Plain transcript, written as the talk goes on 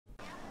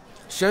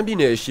ရှ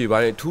မ်းပြည်နယ်ရှေ့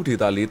ပိုင်း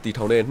ထူးဒေသ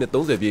လေးတီထောင်တဲ့နှစ်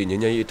30ပြည့်င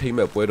ញ្ញရေးအထိမ်း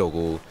အမှတ်ပွဲတော်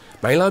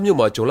ကိုမိုင်းလား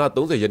မြို့မှာဇွန်လ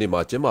30ရက်နေ့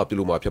မှာကျင်းပပြု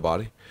လုပ်မှာဖြစ်ပါတ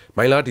ယ်။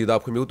မိုင်းလားဒေသ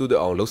ဖွံ့ဖြိုးတိုးတက်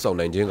အောင်လှုပ်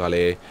ဆောင်နိုင်ခြင်းက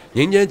လည်း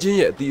ငញ្ញချ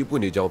င်းရဲ့အသီး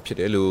အပွင့်တွေကြောင့်ဖြစ်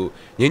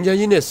တယ်လို့ငញ្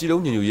ញရေး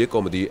နဲ့စီလုံးညီညွတ်ရေး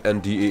ကော်မတီ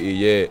NDAA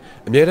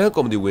ရဲ့အမြဲတ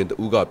မ်းကော်မတီဝင်တ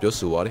ဦး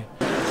ကပြောဆိုပါတယ်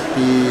။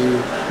ဒီ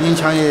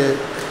ငញ្ញ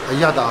ရဲ့အ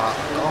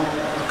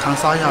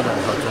ရတာခံစားရတယ်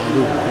ဆိုတော့ကျွန်တော်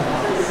တို့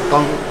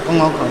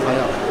ကောင်းခံ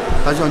စားရတယ်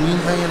။ဒါကြောင့်ငញ្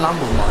ញရဲ့လမ်း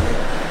ပေါ်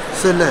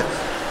မှာဆက်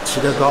လက်ခြေ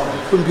တက်ကော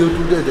င်းဖွံ့ဖြိုး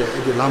တိုးတက်တဲ့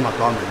အဲ့ဒီလမ်းမှာ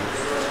သွားမယ်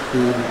။ဒီ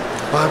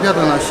ဘာပြ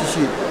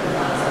ဿနာရှိ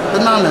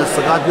တနနဲ့စ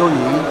ကားပြောရ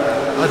င်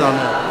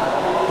အဲ့ဒါနဲ့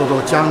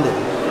တော်ကျန်းတယ်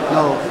။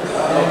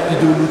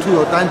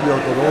နောက်ဒီလူထုရောတိုင်းပြည်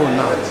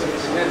ရောတော်နာတယ်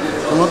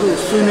။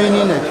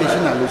ကျွန်တော်တို့ဆွေးနွေးနေတဲ့ဖြစ်ရှ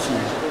င်လာလို့ရှိရ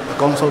င်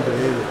အကော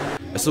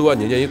င်းဆုံးပဲလို့အစိုး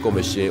ရငញ្ញရေးကော်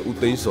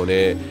မရှင်ဦးသိန်း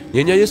စောနဲ့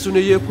ငញ្ញ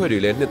ရေးဆွေးနွေးရေးအဖွဲ့တွေ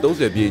လည်းနှစ်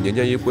30ပြည့်ငញ្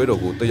ញရေး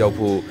ပွဲတော်ကိုတက်ရောက်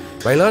ဖို့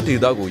မိုင်း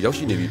လားဒေသကိုရောက်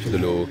ရှိနေပြီဖြစ်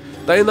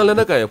တယ်လို့တိုင်းရင်းသား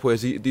လက်နက်ကိုင်အဖွဲ့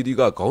အစည်းအသီးသီး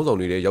ကခေါင်းဆောင်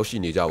တွေလည်းရောက်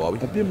ရှိနေကြပါပြီ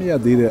။အပြစ်မ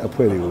ရသေးတဲ့အ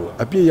ဖွဲ့တွေကို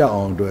အပြစ်ရ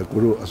အောင်အတွက်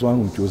ကိုတို့အစွ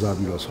မ်းကုန်စူးစမ်း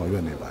ပြီးတော့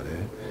ဆောင်ရွက်နေပါတ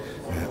ယ်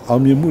။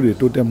အောင်မြင်မှု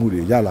တွေတိုးတက်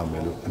မှုတွေရလာမ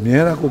ယ်လို့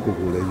အများအား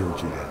ကိုလည်းယုံ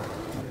ကြည်တယ်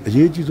။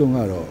အရေးကြီးဆုံး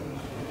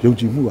ကတော့ယုံ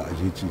ကြည်မှုက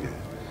အရေးကြီးတယ်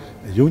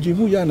။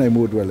ယုံကြည်မှုရနိုင်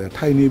မှုအတွက်လည်း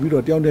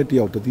ထိုင်နေပြီးတော့တယောက်နဲ့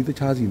တယောက်တတိတ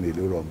ခြားစီနေ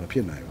လို့တော့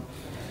မဖြစ်နိုင်ဘူး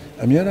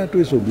။အများအား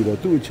တွေ့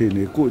ဆုံပြီးတော့သူ့အခြေ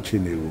အနေကိုယ့်အ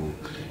ခြေအနေ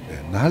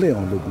ကိုနား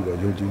လည်အောင်လုပ်ပြီးတော့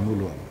ယုံကြည်မှု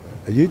လို့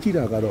အရေးကြီးတာ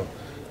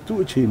ကတော့သူ့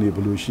အခြေအနေဘ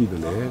ယ်လိုရှိ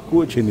တယ်လဲကို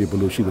ယ့်အခြေအနေ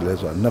ဘယ်လိုရှိတယ်လဲ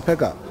ဆိုတာနှစ်ဖ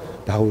က်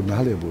ကဒါကို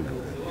နားလည်ဖို့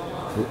လိုတယ်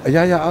။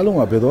အရာရာအားလုံး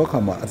ကဘယ်တော့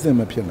အခါမှအသင့်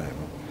မဖြစ်နိုင်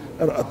ဘူး။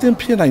အဲ့တော့အသင့်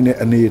ဖြစ်နိုင်တဲ့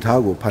အနေအ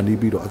ထားကိုဖန်တီး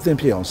ပြီးတော့အသ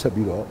င့်ဖြစ်အောင်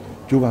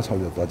ဆက်ပြီးတော့ကြိုးပမ်း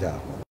ဆောင်ရွက်သွားကြအော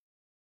င်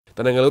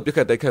တနင်္ဂနွေပြစ်ခ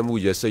တ်တိုက်ခတ်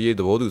မှုရစရေး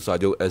သဘောတူစာ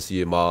ချုပ်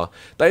NCA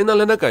မှာတိုင်းဒေသ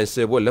လက်နက်ကိုင်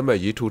10ဘွဲ့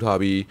လက်မှတ်ရေးထိုး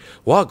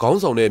ထားပြီးဝါခေါ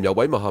င်းဆောင်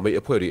တဲ့မြောက်ပိုင်းမဟာမိတ်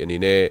အဖွဲ့တွေ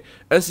အနေနဲ့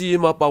NCA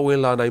မှာပါဝင်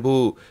လာ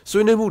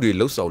နိုင်ဖို့ဆွေးနွေးမှု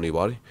တွေလှုပ်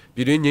ဆောင်နေပါတယ်။ပြ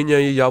ည်တွင်းငြိ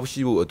မ်းချမ်းရေးရ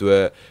ရှိဖို့အတွ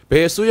က်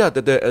ဘယ်အစိုးရတ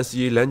က်တဲ့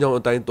NCA လမ်းကြော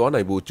င်းအတိုင်းသွား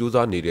နိုင်ဖို့ကြိုး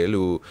စားနေတယ်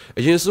လို့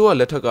အရင်ဆိုက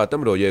လက်ထက်ကတပ်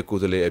မတော်ရဲ့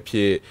ကိုယ်စားလှယ်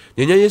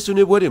အဖြစ်ငြိမ်းချမ်း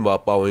ရေးဆွေးနွေးပွဲတွေမှာ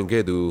ပါ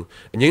ဝင်ခဲ့သူ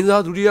အငြိ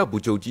မ်းစားဒုတိယဗို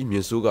လ်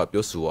ချုပ်ကြီးမြင့်စိုး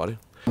ကပြောဆိုပါတယ်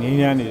။ငြိမ်း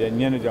ချမ်းနေတဲ့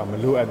ညံ့တဲ့ကြောင့်မ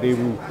လိုအပ်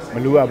သေးဘူး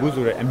မလိုအပ်ဘူး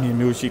ဆိုတဲ့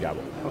အမြင်မျိုး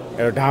ရှိတာပေါ့။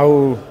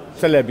အဲ့တော့ဒါကို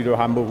ဆက်လက်ပြီးတော့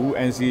ဟာမဟုတ်ဘူး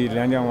NCA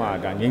လမ်းကြောင်းက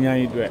ဒါငြိမ်းချ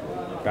မ်းရေး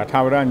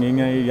အတွက်ဒါထာဝရငြိ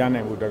မ်းချမ်းရေးရ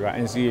နိုင်ဖို့အတွက်က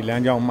NCA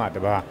လမ်းကြောင်းမှတ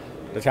ပါ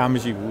တခြားမ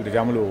ရှိဘူးဒါ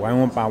ကြောင့်မလို့ဝိုင်း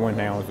ဝန်းပါ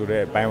ဝင်နိုင်အောင်ဆို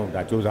တဲ့အပိုင်း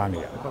ကိုဒါစူးစမ်းနေ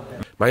တာ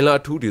မိုင်း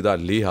လားထူးဒေ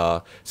သ၄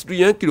ဟာစတရီ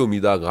ယန်ကီလိုမီ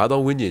တာ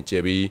9000ဝန်းကျင်ကျယ်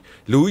ပြီး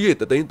လူဦးရေ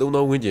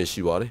33000ဝန်းကျင်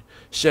ရှိပါတယ်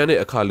။ရှမ်းနဲ့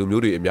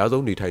အခါလူမျိုးတွေအများ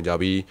ဆုံးနေ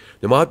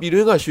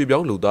ထိုင်ကြပြီးမြန်မာပြည်တွင်း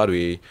ကရွှေပြောင်းလူ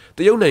သားတွေ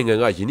တရုတ်နိုင်ငံ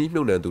ကယင်းနှိ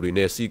မ့်နှံသူ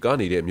တွေနဲ့စီ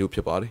ကားနေတဲ့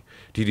မြို့ဖြစ်ပါတယ်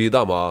။ဒီဒေ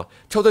သမှာ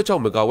66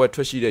မဂါဝက်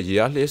ထွက်ရှိတဲ့ရေ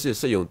အားလျှပ်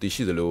စစ်စက်ရုံတည်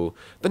ရှိသ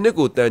လိုတစ်နှစ်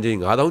ကိုတန်ချိန်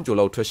9000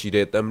ကျော်လောက်ထွက်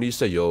ရှိတဲ့တမ်မဏိ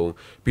စက်ရုံ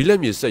ဘီ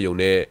လက်မြေစက်ရုံ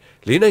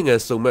နဲ့၄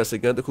နိုင်ငံစုံ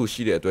မက်စိတ်ကမ်းတစ်ခု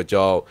ရှိတဲ့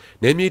အတွက်ကြောင့်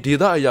နယ်မြေဒေ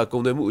သအရာကု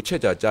န်သွယ်မှုအချက်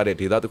ကြား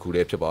တဲ့ဒေသတစ်ခုလ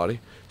ည်းဖြစ်ပါတယ်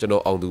။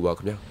ကျွန်တော်အောင်သူပါ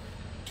ခင်ဗျာ။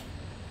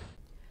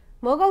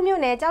မိုးကုတ်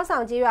မြို့နယ်ကြောက်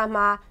ဆောင်ကြီးရွာ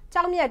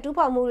မှာကြောက်မြတ်တူး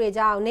ဖော်မှုတွေ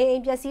ကြော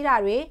င့်နေအိမ်ပျက်စီးတာ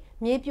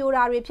တွေမြေပြို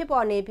တာ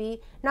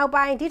တွေဖြစ်ပေါ်နေပြီးနောက်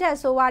ပိုင်းဒီ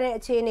ထက်ဆိုးဝါး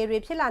တဲ့အခြေအနေ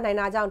တွေဖြစ်လာနိုင်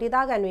တာကြောင့်ဒေသ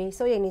ခံ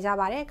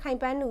တွေစိုးရိမ်နေကြပါတယ်။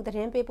ခိုင်ပန်းနုသ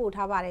တင်း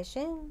ပေးပို့ထားပါ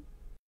တယ်ရှင်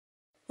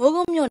။မိုး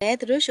ကုတ်မြို့နယ်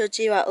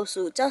သရုပ်ရှိုကြီးရွာအုပ်စု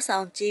ကြောက်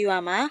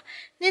ဆောင်ကြီးရွာ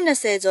မှာနှစ်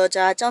20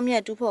ကျော်ကြာကြောက်မြ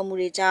တ်တူးဖော်မှု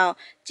တွေကြောင့်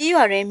ကြီး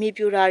ရွာတွင်မြေ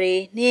ပြိုတာ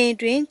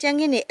တွေနေအိမ်တွင်ကြမ်း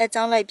ခင်းတွေအ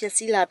ကြောင်းလိုက်ပျက်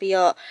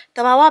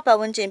စီးလာပြီးတော့တဘာဝပတ်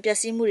ဝန်းကျင်ပျက်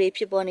စီးမှု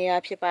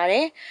တွေဖြစ်ပေါ်နေတာဖြစ်ပါတ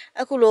ယ်။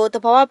အခုလို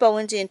တဘာဝပတ်ဝ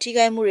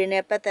န်းကျင်ထိခိုက်မှုတွေ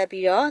နဲ့ပတ်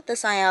သက်ပြီးတော့သက်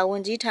ဆိုင်ရာဝ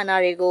န်ကြီးဌာ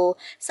နတွေ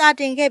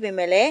ကိုစာတင်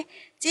ခဲ့ပေမဲ့လည်း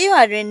ကြီး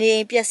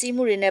ရွာတွင်နေအိမ်ပျက်စီး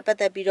မှုတွေနဲ့ပတ်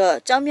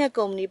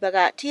သက်ပြီးတော့ကြောက်မြတ်ကုမ္ပဏီဘက်က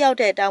ထိ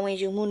ရောက်တဲ့တာ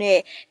ဝန်ယူမှု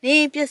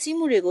နဲ့နေအိမ်ပျက်စီး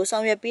မှုတွေကိုဆော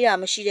င်ရွက်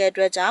ပေးတာမရှိတဲ့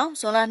အတွက်ကြောင့်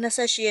ဇွန်လ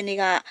28ရက်နေ့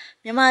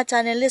ကမြန်မာ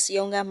Channelist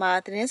ရုံးခန်း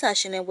မှာသတင်းစာ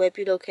ရှင်းလင်းပွဲ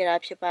ပြုလုပ်ခဲ့တာ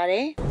ဖြစ်ပါ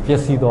တယ်။ပျက်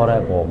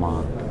စီးသွားတဲ့အပေါ်မှာ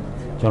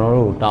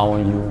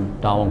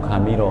ကျွန်တော်တို့တာဝန်ခံ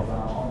ပြီးတော့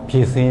ဖြ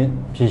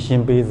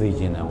ည့်ရှင်း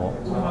ပေးစေခြင်း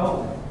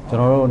တယ်ပေါ့ကျွန်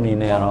တော်တို့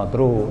အနေနဲ့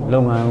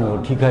ကတော့သူတို့လုပ်ငန်းကို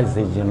ထိ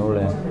ခိုက်စေခြင်းလို့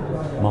လည်း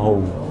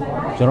မဟုတ်ဘူး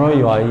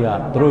ကျွန်တော်ရွာကြီး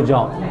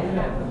ကသူတို့ကြောင့်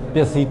ပျ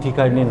က်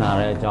စီးထိခိုက်နေတာ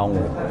တဲ့အကြော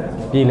င်းကို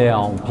ပြည်လဲ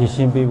အောင်ဖြည့်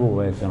ရှင်းပေးဖို့ပဲ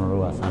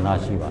ကျွန်တော်တို့ကဆန္ဒ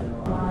ရှိပါတယ်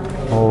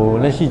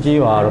လက်ရှိကြေး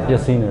ရွာကတော့ပျ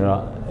က်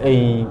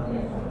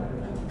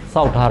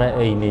စီးနေတော့အိမ်စောက်ထားတဲ့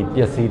အိမ်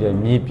တွေပျက်စီး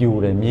တယ်မြေ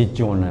ပြိုတယ်မြေ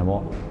ကျွံ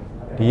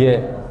တယ်ပေါ့ဒီရဲ့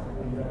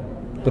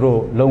သူတို့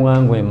လုပ်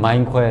ငန်းခွင်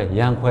မိုင်း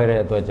ခွဲရန်ခွဲတဲ့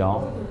အတွက်ကြောင့်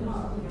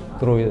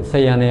သူတို့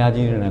ဆက်ရန်နေရာ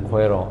ကြီးတွေနဲ့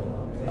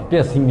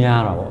ခွဲတော့ပျက်စီး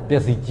များတာပေါ့ပျ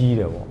က်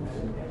စီးကြီးတယ်ပေါ့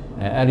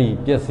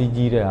အဲ့ဒီပျက်စီး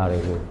ကြီးတဲ့အား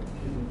တွေကို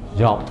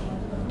ကြော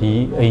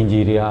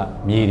င့်ဒီအိမ်ကြီးတွေ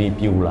ကမြေ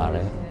တွေပြိုလာတ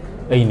ယ်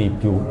အိမ်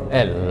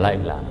တွေပြိုလို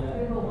က်လာ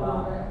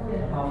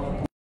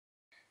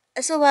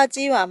အဆိုပါ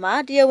ကြီး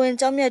ရွာမှာတရား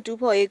ဝင်ကြောင်းမြတ်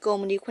တူးဖော်ရေးကုမ္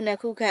ပဏီ9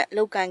ခုခန့်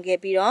လုပ်ကိုင်ခဲ့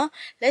ပြီးတော့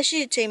လက်ရှိ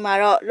အချိန်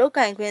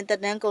မှာတော့လုပ်ကိုင်ခွင့်သ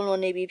က်တမ်းကုန်လွ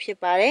န်နေ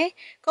ပြီဖြစ်ပါတယ်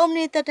။ကုမ္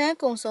ပဏီသက်တမ်း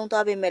ကုန်ဆုံး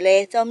သွားပေမဲ့လ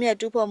ည်းကြောင်းမြတ်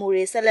တူးဖော်မှု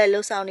တွေဆက်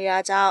လက်လုပ်ဆောင်နေတာ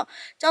ကြော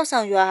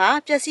င့်ကြောက်ဆောင်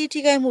ရွာဟာပျက်စီးထိ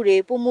ခိုက်မှု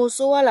တွေပုံ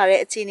မဆိုးဝါးလာ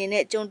တဲ့အခြေအနေ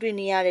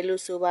နဲ့ကြုံတွေ့နေရ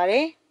တယ်လို့ဆိုပါ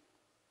တယ်။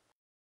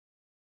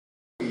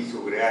ဒီ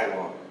ဆိုကြရ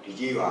တော့ဒီ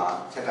ကြီး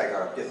ရွာဆက်တိုက်က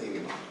တော့ပျက်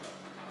စီးနေမှာ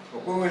။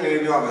ကိုယ်ဝင်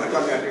လေးပြောရ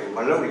မယ်ကြောက်မြတ်တွေ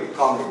မလုံနေ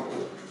ကောင်းနေ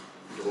ဘူး။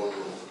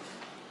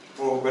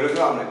ဘယ်လို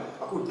ပြောရမလဲ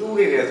အခုတူး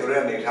နေတယ်ဆို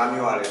တဲ့အနေ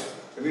ထားမျိုးရတယ်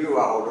တပ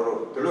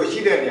ည့်တို့ကတို့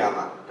ရှိတဲ့နေရာ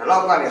မှာဒီလော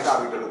က်ကနေစ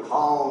ပြီးတို့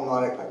ခေါင်း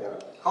သွား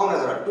တဲ့ခါကျတော့ခေါ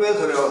င်းနေဆိုတော့တွ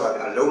င်းဆိုတဲ့ဥစ္စာကအ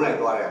လုံး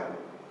လိုက်သွားတယ်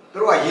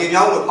တို့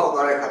ကရေမြောင်းလို့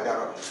ဖောက်သွားတဲ့ခါကျ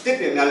တော့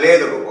တစ်ပင်များလဲ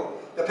တယ်လို့ပေါ့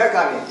တစ်ဖက်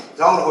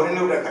ကနေဇောင်းဟိုရင်း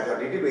လုပ်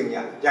တဲ့ခါကျတော့ဒီတိပင်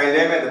ညာဂျိုင်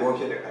လဲမဲ့သ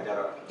ဘောဖြစ်တဲ့ခါကျ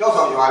တော့ကြောက်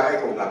ဆောင်ရွာရဲ့အဲ့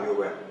ပုံစံမျိုး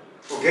ပဲ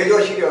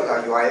ဟိုခဲကြောရှိတဲ့အခါ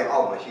ရွာရဲ့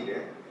အောက်မှာရှိတ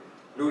ယ်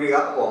လူတွေက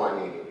အပေါ်မှာ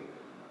နေ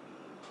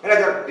တယ်အဲ့ဒါ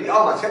ကြောင့်ဒီအော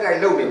က်မှာဆက်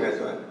တိုက်လုပ်နေမယ်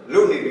ဆိုရင်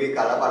လုပ်နေပြီး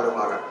ကာလပတ်လုံး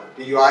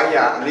မှာဒီရွာကြီး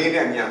ကအ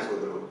လေးနဲ့အမြန်ဆို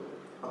သလို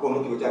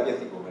အကုန်လုံးကြိုးကြပြ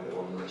ည့်စုံ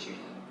ပုံပဲလို့မျိုး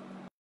ရှိတယ်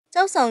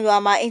ကျောက်ဆောင်ရွာ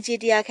မှာအင်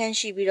ဂျီတရာခန့်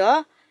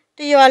ရှိပြီးတော့တ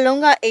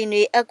ရွာလုံးကအိမ်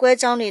တွေအ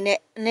ကွဲကြောင်းတွေနဲ့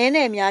အနှဲ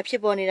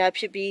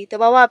နဲ့များဖြစ်ပေါ်နေတာဖြစ်ပြီးတ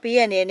ဘာဝဘေး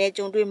ရန်တွေ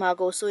နဲ့ကြုံတွေ့မှာ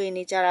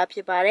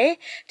ကိုစိုးရိမ်နေကြတာဖြစ်ပါတယ်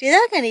။ဒေ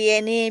သခံတွေ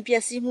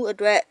ရဲ့နေပျက်စီး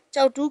မှုအတွက်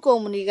ကြောက်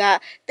တူးကုမ္ပဏီက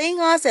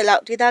350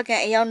လောက်ဒေသခံ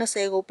အယောက်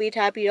20ကိုပေး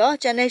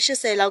ထားပြီးတော့ကျန်တဲ့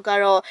80လောက်က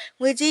တော့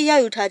ငွေကြေးရ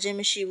ယူထားခြင်း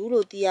မရှိ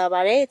ဘူးလို့သိရပါ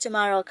တယ်။ကျ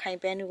မတော့ခိုင်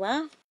ပန်းနူပါ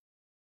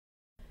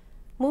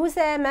မူ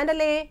ဆယ်မန္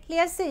တလေး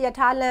လျှက်စစ်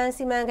ရထားလမ်း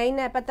စီမံကိ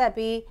န်းနဲ့ပတ်သက်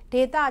ပြီးဒေ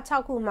သ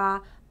6ခု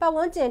မှာပတ်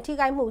ဝန်းကျင်ထိ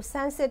ခိုက်မှု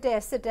ဆန်းစစ်တဲ့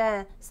စစ်တ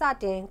မ်းစ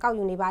တင်ကောက်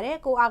ယူနေပါတယ်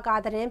။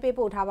ကိုအာကာသတင်း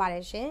ပေးပို့ထားပါ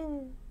တယ်ရှင်။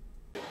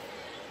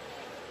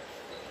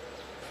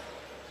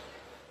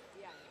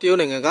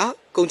တရုတ်နိုင်ငံ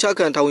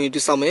ကကုန်ချခံထောင်ရင်တ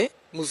ည်ဆောက်မဲ့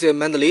မူ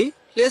ဆယ်မန္တလေး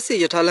လျှက်စစ်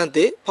ရထားလမ်း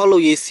သစ်ဖောက်လု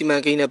ပ်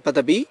ရေးစီမံကိန်းနဲ့ပတ်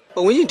သက်ပြီးပ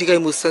တ်ဝန်းကျင်ထိ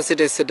ခိုက်မှုဆန်း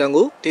စစ်တဲ့စစ်တ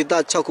မ်းကိုဒေသ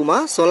6ခု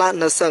မှာဇွန်လ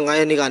25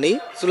ရက်နေ့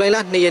ကနေဇူလိုင်လ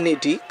2ရက်နေ့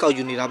အထိကောက်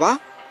ယူနေတာပါ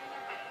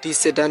။ဒီ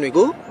စစ်တ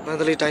မ်းတွေကိုမန္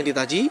တလေးတိုင်းဒေ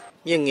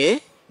သကြီးမြင့်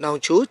ငယ်နောင်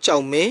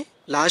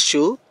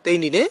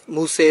ချိုးကြောင်မဲလာရှိုတိန်းဒီ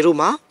နဲ့မူဆယ်တို့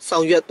မှာဆော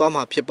င်ရွက်သွား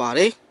မှာဖြစ်ပါတ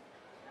ယ်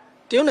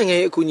။တရုတ်နိုင်ငံ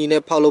ရဲ့အကူ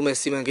အညီနဲ့ဖောက်လုပ်မဲ့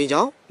စီမံကိ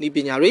န်းကြောင့်ဤပ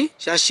ညာ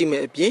တွေရ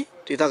ရှိမဲ့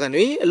အပြင်ဒေသခံ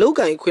တွေအလုပ်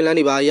ကိုင်ခွင့်လန်း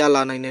တွေပါရ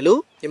လာနိုင်တယ်လို့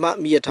မြ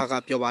မမိရထားက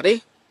ပြောပါတယ်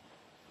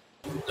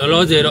။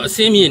လောလောဆယ်တော့အ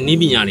စင်းမြင့်ဤ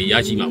ပညာတွေ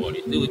ရရှိမှာပေါ့လေ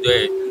။သူ့အတွ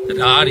က်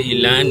တရား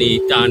တွေလမ်းတွေ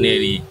တာ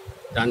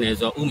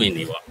နယ်ဆိုဥမင်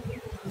တွေပေါ့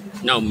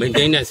။နောက်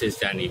maintenance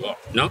system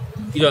တွေပေါ့နော်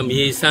။ပြီးတော့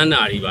မြေစ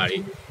မ်းတာတွေပါ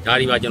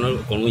တွေဒါတွေပါ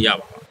ကျွန်တော်တို့အကုန်လုံး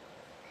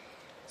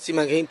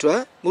ရပါစီမံကိန်း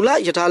အတွက်မူလ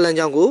ရထားလမ်း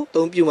ကြောင်းကို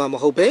အသုံးပြုမှာမ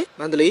ဟုတ်ပဲ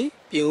မန္တ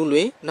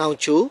လေးပြည်ဦးလွင်နောင်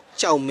ချို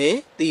ကြောက်မဲ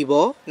တီ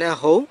ဘောနတ်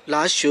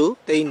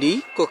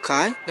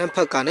ဟုံလာရှိုတိန်ဒီကွတ်ခိုင်နမ်ဖ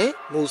က်ကနဲ့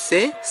မူ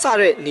ဆဲ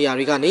စတဲ့နေရာ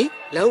တွေကနေ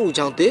လမ်းဦး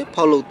ချောင်းတစ်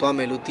ဖောက်လုပ်သွားမ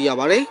ယ်လို့သိ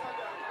ရပါတယ်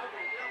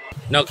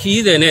။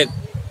နောက်ခီးတဲ့နဲ့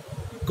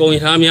ကုန်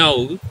ရထားများ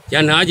ကိုရ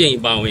န်ထားချိန်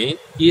ပါ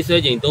ဝင်ပြေးဆွဲ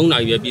ချိန်3နာ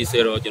ရီပဲပြေး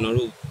ဆွဲတော့ကျွန်တော်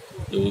တို့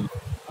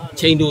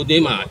ဟိုချိန်တိုတ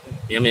င်းမှာ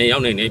မြန်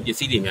ရောက်နိုင်တဲ့ပစ္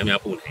စည်း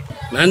တွေများပို့တယ်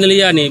။မန္တ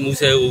လေးကနေမူ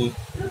ဆဲ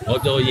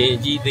ကိုအော်တိုရင်အ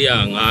ကြီးသေးက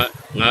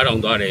9000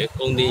သွား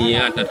တယ်ကုန်တင်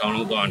ရင်က2000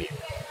လောက်သွားနေတယ်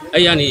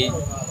အဲ့ရနေ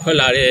ထွက်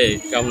လာ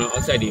တဲ့ကြောင်နာအော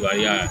က်ဆိုက်တွေပါ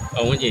တွေက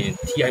ပတ်ဝ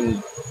န်းကျင်ထိခိုက်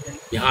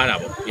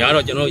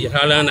မှုများတာပေါ့များတော့ကျွန်တော်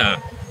ရထားလမ်းတာ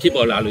ဖြစ်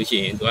ပေါ်လာလို့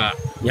ရှိရင်သူကအ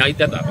များကြီး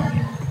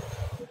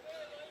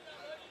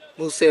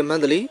တက်တာပါမူဆယ်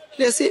မန္တ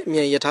လေးလျှက်စစ်အမြ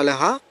န်ရထားလမ်း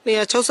ဟာ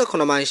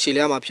268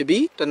မိုင်ရှည်လျားမှာဖြစ်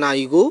ပြီး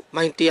တနာရီကို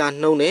မိုင်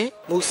100နှုန်း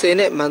နဲ့မူဆယ်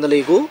နဲ့မန္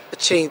တလေးကိုအ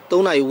ချိန်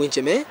3နာရီဝန်းကျ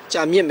င်ပဲ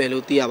ကြာမြင့်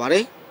မယ်လို့သိရပါ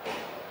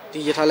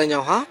တယ်ဒီရထားလ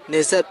မ်းကြောင်းဟာ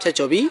နေ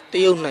ဆက်ဖြတ်ကျော်ပြီး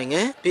တရုတ်နိုင်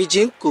ငံဘေကျ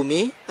င်းကူမ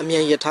င်းအမြ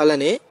န်ရထား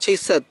လမ်းနဲ့ချိတ်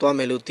ဆက်သွားမ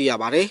ယ်လို့သိ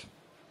ရပါတယ်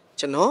။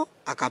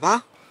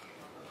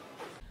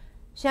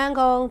ကျွန်တော်အာကာပါရန်ကု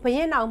န်ဘရ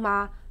င်နောင်မှာ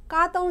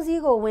ကား3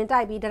စီးကို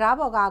ဝင်တိုက်ပြီးတရား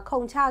ပေါ်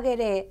ကခုန်ချခဲ့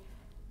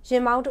တဲ့ရ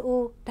င်မောင်းတူ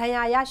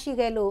ဒဏ်ရာရ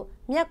ရှိခဲ့လို့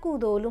မြက်ကု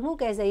သိုလ်လူမှု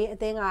ကယ်ဆယ်ရေးအ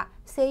သင်း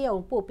ကဆေး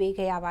ရုံပို့ပေး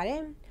ခဲ့ရပါတယ်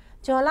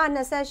။ဇွန်လ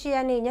28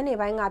ရက်နေ့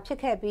ညနေပိုင်းကဖြစ်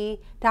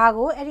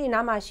ခဲ့ပြီးဒါကို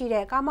အဲ့ဒီနားမှာရှိ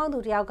တဲ့ကားမောင်းသူ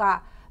တယောက်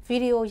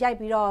ကဗီဒီယို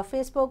ရိုက်ပြီးတော့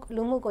Facebook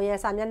လူမှုကွန်ရက်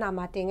စာမျက်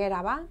နှာမှာတင်ခဲ့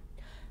တာပါ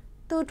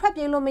။သူထွက်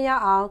ပြေးလို့မရ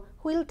အောင်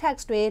wheel tax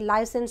တွေ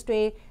license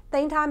တွေတ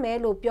င်ထားမယ်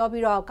လို့ပြော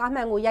ပြီးတော့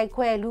ကားမှန်ကို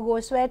ရိုက်ခွဲလူ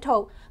ကိုဆွဲထု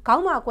တ်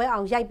ခေါင်းမှာကွဲ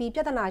အောင်ရိုက်ပြီးပြ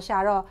ဿနာရှာ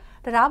တော့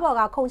တရားပေါ်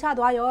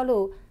ကခုန်ချသွားရော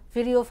လို့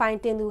ဗီဒီယိုဖိုင်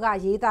တင်သူက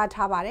ရေးသား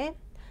ထားပါတယ်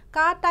။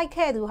ကားတိုက်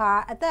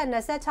ခဲ့သူဟာအသက်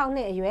26နှ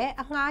စ်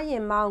အရွယ်အငှား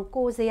ရင်မော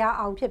င်းကို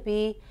စရာအောင်ဖြစ်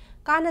ပြီး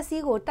ကား2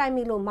စီးကို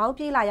တိုက်မိလို့မော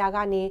င်းပြေးလာရ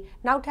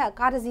ကနေနောက်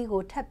ထပ်ကား1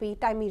စီးကို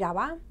ထပ်ပြီးတိုက်မိတာပါ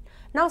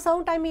။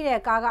နောက်ဆုံးတိုက်မိ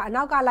တဲ့ကားကအ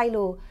နောက်က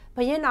လိုက်လို့ဘ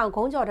ရင်နောင်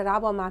ကုန်းကျော်တရား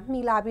ပေါ်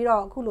မှာမှီလာပြီး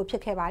တော့အခုလိုဖြ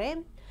စ်ခဲ့ပါတယ်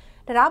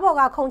။တရားပေါ်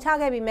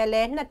ကခုန်ချခဲ့ပြီး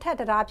မဲ့လဲနှစ်ထပ်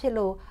တရားဖြစ်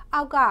လို့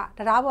အောက်က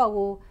တရားပေါ်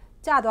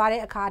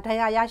ကိုကျသွားတဲ့အခါဒဏ်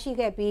ရာရရှိ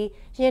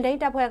ခဲ့ပြီးရင်တိန်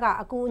တပ်ဖွဲ့က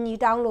အကူအညီ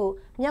တောင်းလို့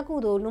မြက်ကု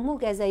သိုလ်လူမှု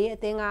ကယ်ဆယ်ရေးအ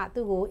သင်း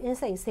ကသူ့ကိုအ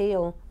င်းစိန်ဆေး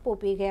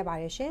ရုံပို့ပေး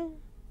ခဲ့ပါတယ်ရှင်။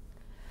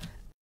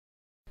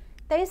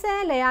တိ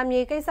ဆဲလေယာ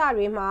မြေကိစ္စ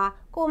တွေမှာ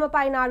ကိုမ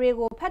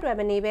ပိုင်နာတွေကိုဖက်တွယ်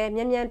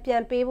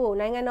မနေပဲမြန်မြန်ပြန်ပေးဖို့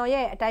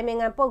နိုင်ငံတော်ရဲ့အတိုင်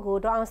ပင်ခံပုဂ္ဂို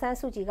လ်ဒေါအောင်ဆန်း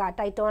စုကြည်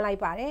ကတိုက်တွန်းလိုက်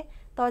ပါတယ်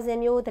။တော်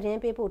စင်မျိုးသတ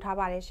င်းပေးပို့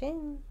ထားပါတယ်ရှင်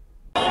။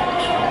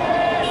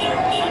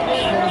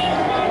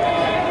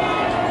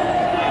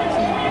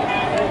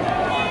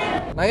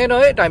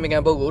နိုင်ငံတော်ရဲ့အတိုင်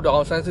ပင်ခံပုဂ္ဂိုလ်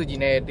ဒေါအောင်ဆန်းစုကြည်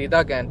နဲ့ဒေသ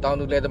ခံ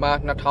တောင်သူလယ်သမား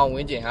2000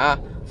ဝန်းကျင်ဟာ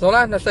ဇွန်လ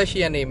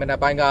28ရက်နေ့မနက်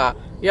ပိုင်း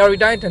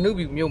ကရီတိုင်းဓနု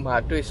ဘီမြို့မှာ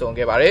တွေ့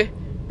ဆုံခဲ့ပါတယ်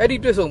။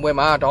အဲ့ဒီတွေ့ဆုံ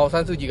ပွဲမှာဒေါအောင်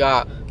ဆန်းစုကြည်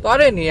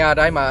ကသွားတဲ့နေရာ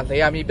တိုင်း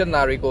မှာလေယာမြေပြ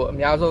ဿနာတွေကိုအ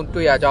များဆုံး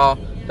တွေ့ရကြောင်း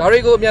ဒါ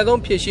တွေကို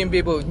အများဆုံးဖြေရှ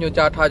င်းပေးဖို့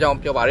ညွှန်ကြားထားကြော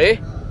င်းပြောပါတယ်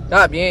။ဒါ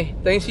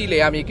အပြင်သိန်းစီလေ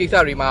ယာမြေကိစ္စ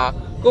တွေမှာ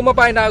ကိုမ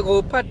ပိုင်တာကို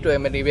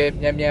ဖတ်တွယ်မနေပဲ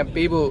မြန်မြန်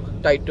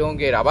ပေးဖို့တိုက်တွ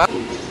န်းခဲ့တာပါ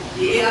။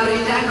ဒီရီ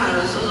တိုင်း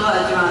မှာတော့စော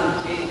စောအကျ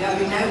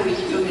ဉ်းဒီဒါဗီနိုင်ဝီ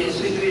ကျုပ်နဲ့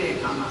ဆွေးနွေးတဲ့အ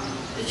ခါ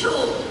မှာတ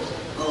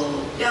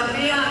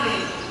ချို့ပြန်ပေးရတဲ့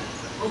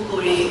ပုဂ္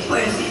ဂိုလ်တွေ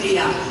ဖွဲ့စည်း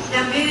တွေကပြ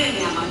န်ပေးတဲ့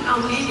နေရာ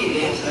မှာနှောင့်နှေးနေ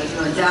တယ်ဆိုတော့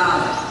ကျွန်တော်ကြားရ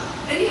တယ်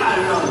။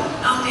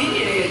အဲ့ဒီဟာတော့နှောင့်နှေးနေ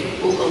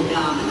တဲ့ပုဂ္ဂိုလ်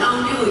များမနှောင့်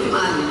နှေး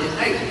ကိုဒီမှာနေ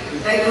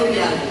နဲ့တိုက်လို့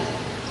ရတယ်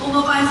။ဘုံမ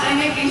ပိုင်ဆိုင်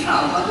တဲ့ကိစ္စ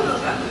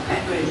ကိုဘာလို့လဲဖ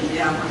က်တွယ်နေ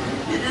ရမှာလဲ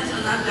။ဒီနေ့စ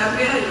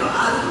မ်းတာပြန်ပေး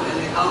ရတော့အားလုံး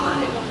လည်းကောင်းပါ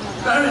လေ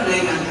။ကာရနို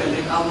င်ငံ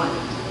လည်းကောင်းပါလေ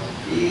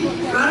။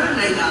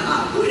 နိုင်ငံမှာ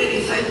ကိုယ်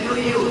ရဲ့စိုက်ပျိုး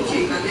ရေးကိုအခြေ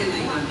ခံတဲ့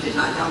နိုင်ငံဖြစ်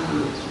တာကြောင့်မ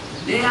လို့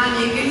နေရာ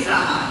မြေကိစ္စ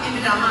ဟာအင်မ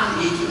တန်မှအ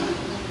ရေးကြီးတယ်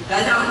။ဒါ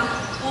ကြောင့်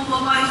ပုံမှ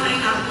န်ပိုင်းဆိုင်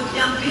တာကိုပြ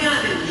န်ပြရ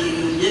တဲ့ဒီ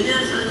မြန်မြ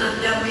န်ဆန်ဆန်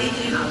ပြန်ပေးခြ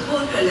င်းဟာကို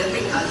ယ့်အတွက်လည်းဖိ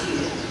တ်ခါရှိ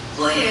တယ်။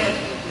ကိုယ့်ရဲ့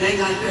နိုင်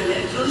ငံအတွက်လ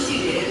ည်းအကျိုးရှိ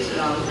တယ်ဆို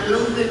တာကိုနှ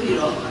လုံးသွင်းပြီး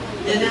တော့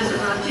မြန်မြန်ဆန်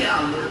ဆန်ဖြစ်အော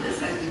င်လို့သက်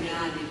ဆိုင်သူ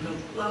များတွေလုပ်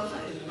သွား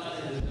ဆိုင်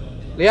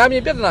လေယာဉ်မြေ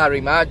ပြဿနာတွေ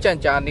မှာကြံ့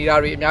ကြာနေတာ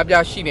တွေအများ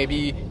ပြားရှိနေ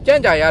ပြီးကြံ့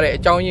ကြာရတဲ့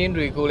အကြောင်းရင်း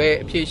တွေကိုလည်း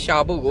အဖြေရှာ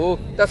ဖို့ကို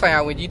သက်ဆိုင်ရာ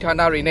ဝန်ကြီးဌာ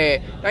နတွေနဲ့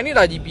တိုင်းဒေသ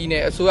ကြီးပြည်န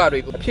ယ်အစိုးရတွေ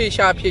ကိုအဖြေ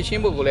ရှာဖြေရှ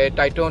င်းဖို့ကိုလည်း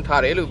တိုက်တွန်း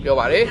ထားတယ်လို့ပြော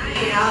ပါတယ်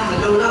။မ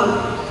လုံလောက်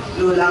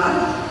လို့လား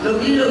လုံ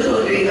ပြီးလို့ဆို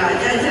တွေက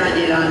ကြံ့ကြာ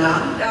နေတာ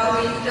လားတာဝ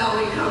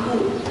န်ခံမှု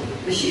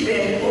မရှိပဲ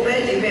ဟိုဘက်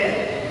ဒီဘက်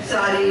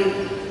စာရီ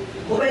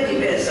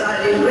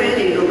လွှဲ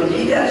နေလို့မ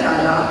ပြီးပြထား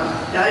တာ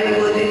ဒါတွေ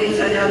ကိုဒီနေ့ဆ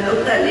ရာ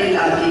သုံးသပ်လေ့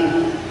လာပြီး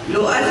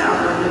လိုအပ်တာ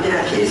မှမပြ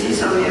ဖြည့်ဆည်း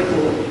ဆောင်ရွက်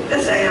ဖို့သ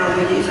က်ဆိုင်ရာဝ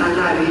န်ကြီးဌာန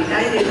တွေ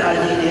တိုင်းဒေသ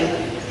ကြီးနဲ့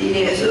ဒီ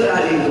နေ့အစိုးရ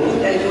တွေကို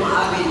တိုက်တွန်း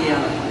အားပေးနေရ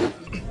ပါတယ်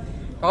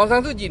။အောင်ဆ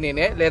န်းစုကြည်အနေ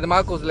နဲ့လယ်သ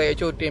မားကိုယ်စားလှယ်အ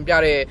ချို့တင်ပြ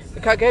တဲ့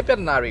အခက်အခဲပြဿ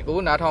နာတွေကို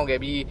နားထောင်ခဲ့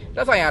ပြီးသ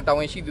က်ဆိုင်ရာတာဝ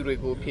န်ရှိသူတွေ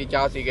ကိုဖြေ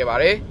ကြားစေခဲ့ပါ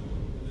တယ်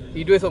။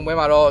ဒီတွေ့ဆုံပွဲ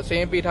မှာတော့စ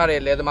င်းပေးထားတဲ့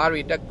လယ်သမားတွေ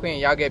တက်ခွင့်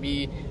ရခဲ့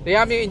ပြီးလေ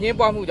ယာဉ်မြေအငင်း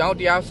ပွားမှုကြောင့်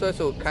တရားစွဲ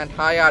ဆိုခံ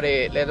ထားရတဲ့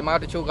လယ်သမား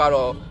တချို့က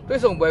တော့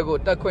တွေ့ဆုံပွဲကို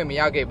တက်ခွင့်မ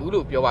ရခဲ့ဘူး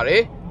လို့ပြောပါတ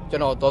ယ်။ကျွ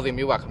န်တော်တော်စင်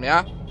မျိုးပါခင်ဗျာ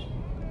။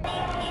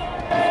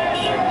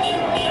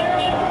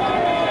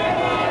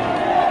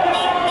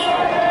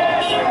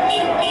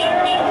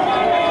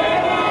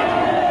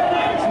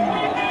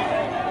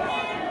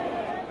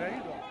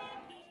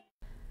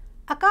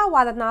အက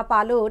ဝါဒနာပါ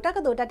လို့တက္က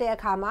သိုလ်တက်တဲ့အ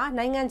ခါမှာ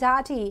နိုင်ငံခြား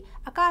အထိ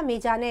အကမေ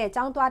ဂျာနဲ့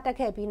ကျောင်းသွားတက်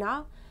ခဲ့ပြီးနော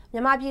က်မြ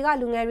န်မာပြည်က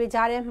လူငယ်တွေ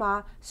ကြားထဲမှာ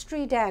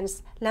street dance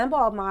လမ်း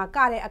ပေါ်မှာက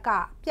တဲ့အက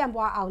ပြန့်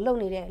ပွားအောင်လုပ်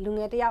နေတဲ့လူင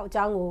ယ်တယောက်အ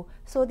ကြောင်းကို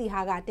စိုးတီ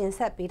ဟာကတင်ဆ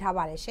က်ပေးထား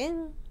ပါတယ်ရှင်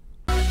။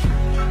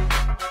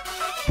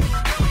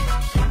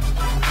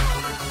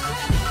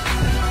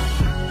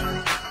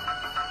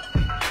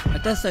အ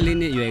သက်14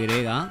နှစ်အရွယ်က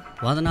လေးက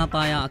ဝါသနာ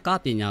ပါရာအက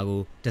ပညာ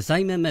ကိုဒီဇို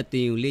င်းမဲ့မဲ့တ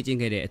င်ယူလေ့ကျင့်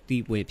ခဲ့တဲ့အ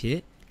သီးပွင့်ဖြစ်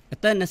အ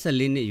သက်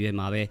24နှစ်အရွယ်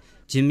မှာပဲ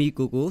ဂျင်မီ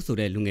ကိုကိုဆို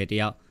တဲ့လူငယ်တ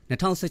ယောက်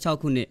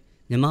2016ခုနှစ်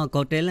မြန်မာ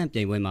ဂေါ်တဲလန်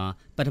ပြိုင်ပွဲမှာ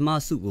ပထမ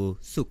ဆုကို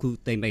စုခူး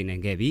သိမ်းပိုက်နို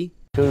င်ခဲ့ပြီ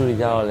။သူတို့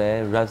ကြတော့လည်း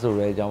rap ဆို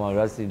တဲ့အကြောင်းမှာ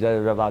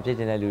rapper ဖြစ်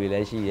နေတဲ့လူတွေလ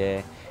ည်းရှိရဲ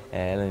။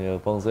အဲ့လို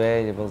မျိုးပုံဆွဲ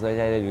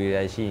ကြတဲ့လူတွေလ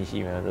ည်းရှိ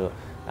မယ်တို့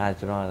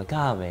ကျွန်တော်က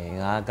မယ်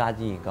ငါက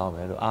ကြည့်ရင်ကောင်းမ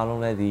ယ်တို့အား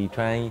လုံးလည်းဒီ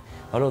train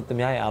ဘာလို့သူ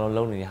များရဲ့အားလုံး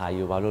လုံနေတဲ့ဟာ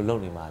ကြီးကိုဘာလို့လုံ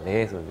နေမှာလဲ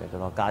ဆိုပြီးကျွ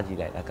န်တော်ကကြည့်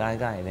လိုက်တာက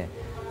ရင်လည်း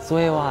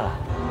ဆွဲသွားတာ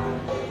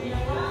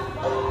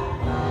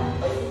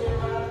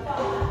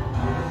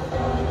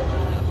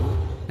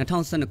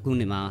2012ခု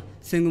နှစ်မှာ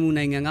စင်ကာပူ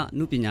နိုင်ငံက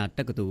နုပညာတ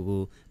က္ကသိုလ်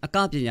ကိုအက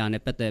ပညာ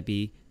နဲ့ပတ်သက်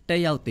ပြီးတ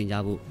က်ရောက်သင်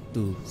ကြားဖို့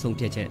သူဆုံး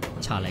ဖြတ်ချက်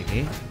ချလိုက်တ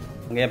ယ်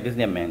။ငယ်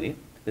businessman လေ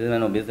businessman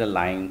တော့ business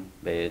line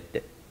ပဲတ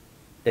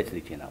က်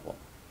ချင်တာပေါ့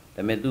။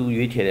ဒါပေမဲ့သူ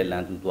ရွေးချယ်တဲ့လ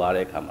မ်းသူသွား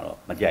တဲ့အခါမှာတော့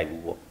မကြိုက်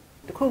ဘူးပေါ့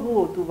။တခုခု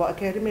ကိုသူပေါ့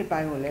academic ပို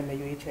င်းကိုလည်းမ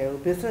ရွေးချယ်ဘူး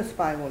business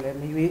ပိုင်းကိုလည်း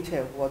မရွေးချ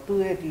ယ်ဘူးပေါ့။သူ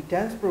ရဲ့ဒီ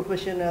dance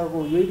professional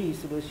ကိုရွေးပြီး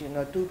ဆိုလို့ရှိရင်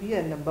တော့သူပြီး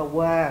ရဲ့ number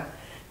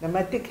 1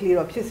 number 1ကလေး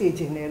တော့ဖြစ်စေ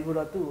ချင်တယ်လို့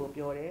တော့သူ့ကို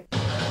ပြောတယ်။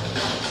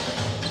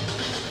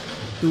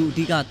သူအ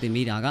ဓိကသင်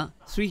မိတာက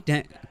street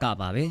dance က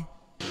ပါပဲ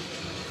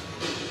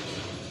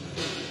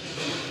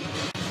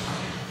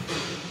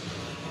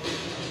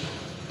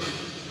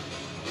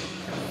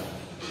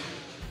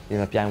ဒီ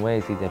မှာပြိုင်ပွဲ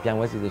စီစ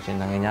ဉ်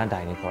နိုင်ငံခြား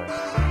တိုင်နေခေါ်တယ်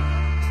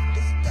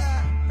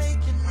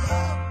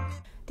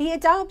ဒီအ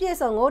ကြောင်းအပြည့်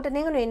စုံကိုတန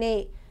င်္ဂနွေနေ့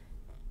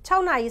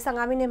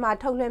6:15 မိနစ်မှာ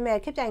ထုတ်လွှင့်မဲ့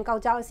ခေတ်ပြိုင်ကော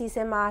က်ကြောင်းအစီအစ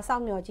ဉ်မှာစော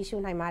င့်မျှော်ကြည့်ရှု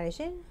နိုင်ပါတယ်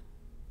ရှင်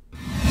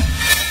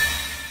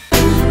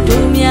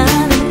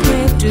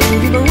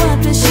ဒီဘဝ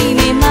တရှိ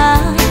နေမှာ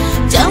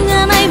ကြောင်းင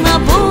န်းနိုင်မှာ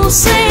ဘူ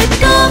စိတ်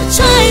ကော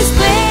choice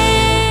ပဲ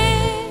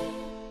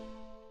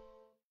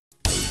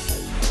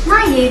မ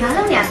ရေဘာ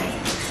လို့ရလဲ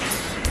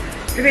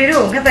တပည့်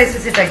တို့ငှက်တိုက်စ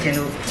စ်တိုက်ကျင်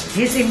လို့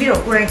ရေစင်ပြီး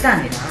တော့ကိုယ်တိုင်တန့်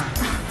နေတာ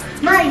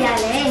မရ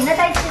လည်းငှက်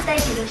တိုက်စစ်တို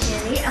က်ကြည့်လို့ရှင်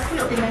လေအခု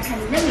လိုပြန်ခံ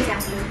လို့လက်မိတာ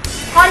မျိုး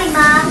ဟောဒီ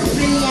မှာပ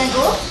ရီမီယံ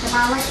ကိုသ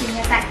ဘာဝရှင်ငှ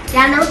က်တိုက်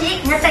ရာနှုန်းပြည့်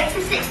ငှက်တိုက်စ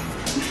စ်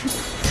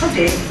ဟုတ်တ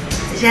ယ်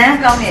အရန်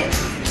ကောင်းတဲ့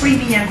ပရီ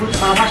မီယံကိုသ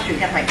ဘာဝရှင်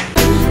ငှက်တိုက်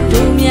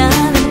တို့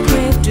များ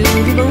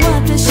ဒီဘဝ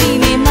တရှိ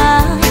နေမှာ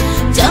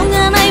ကြောင်းင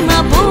န်းနိုင်မှာ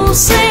ဘူ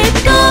စိတ်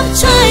ကော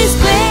choice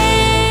ပဲ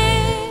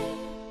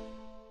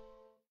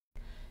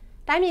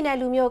တိုင်းပြည်နယ်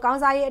လူမျိုးကော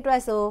င်းစားရေးအတွ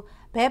က်ဆို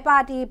ဘဲပါ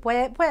တီ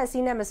ဖွဲ့အစ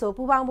ည်းနဲ့မဆို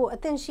ပူးပေါင်းဖို့အ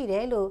သင့်ရှိတ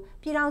ယ်လို့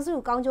ပြည်ထောင်စု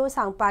ကောင်းကျိုး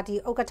ဆောင်ပါတီ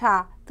ဥက္ကဋ္ဌ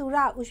သူရ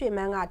ဦးရွှေမ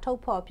န်းကထုတ်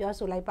ဖော်ပြော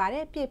ဆိုလိုက်ပါတ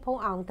ယ်ပြည့်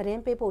ဖုံးအောင်သတ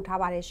င်းပေးပို့ထား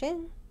ပါတယ်ရှင်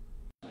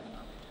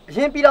အရ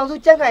င်ပြည်ထောင်စု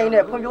ကြံ့ခိုင်ရေး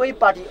နဲ့ဖွံ့ဖြိုးရေး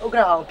ပါတီဥက္က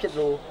ဋ္ဌဟောင်းဖြစ်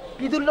လို့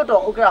ပြည်သူ့လွှတ်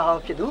တော်ဥက္ကဋ္ဌဟော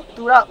င်းဖြစ်သူ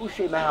သူရဦး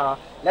ရွှေမန်းဟာ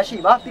လက်ရှိ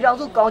မှာပြည်ထောင်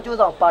စုကောင်းကျိုး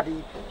ဆောင်ပါတီ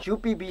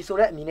UPP ဆို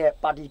တဲ့အမည်နဲ့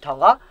ပါတီထောင်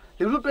က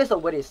လူလူတွေ့ဆုံ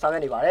ပွဲတွေဆောင်ရွ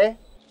က်နေပါတယ်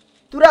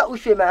။သူရဦး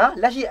ရွှေမန်းဟာ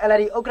လက်ရှိ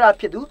NLD ဥက္ကဋ္ဌ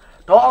ဖြစ်သူ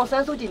ဒေါ်အောင်ဆ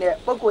န်းစုကြည်နဲ့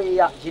ပုဂ္ဂိုလ်ရေးအ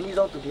ရရင်းနှီး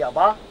ဆုံးသူတစ်ယောက်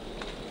ပါ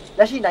။လ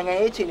က်ရှိနိုင်ငံ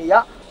ရေးအခြေအနေအရ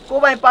ကို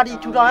ယ်ပိုင်ပါတီ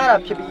ထူထောင်ရတာ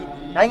ဖြစ်ပြီး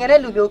နိုင်ငံရဲ့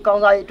လူမျိုးကော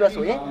င်းစားရေးအတွက်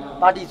ဆိုရင်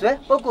ပါတီဆွဲ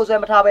ပုဂ္ဂိုလ်ဆွဲ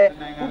မထားဘဲ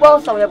ပူးပေါ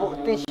င်းဆောင်ရွက်ဖို့အ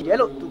သင့်ရှိတယ်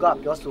လို့သူက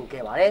ပြောဆို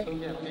ခဲ့ပါတယ်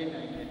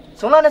။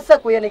ဇွန်လ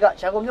29ရက်နေ့က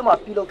ရန်ကုန်မြို့မှာ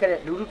ပြုလုပ်ခဲ့တဲ့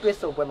လူလူတွေ့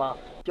ဆုံပွဲမှာ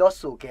ပြော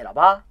ဆိုခဲ့တာ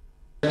ပါ။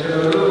ကျွန်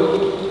တော်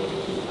တို့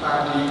ပါ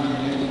တီ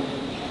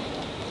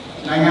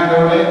နိုင်ငံ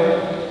တော်နဲ့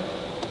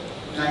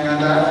န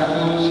နိုင်ငံသား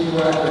အကျိုး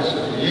စီးပွားအတွက်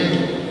ဆိုရင်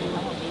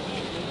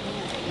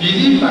ဒီ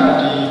ပါ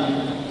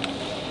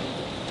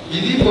တီ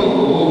ဒီပုဂ္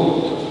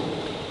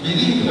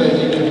ဂိုလ်ဒီဖွဲ့စ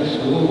ည်းတဲ့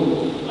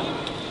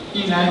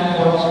ဆိုဒီနိုင်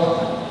ပေါ်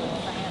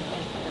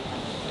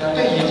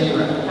ဆိုဒါတဲ့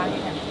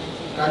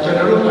ရည်ကြီးပါဒါကျွန်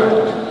တော်တို့ပါ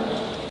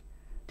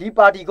ဒီ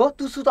ပါတီ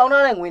ကိုသူစုတော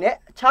င်းထားတဲ့ငွေ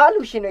နဲ့အခြား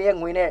လူရှင်တွေရဲ့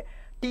ငွေနဲ့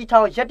တီ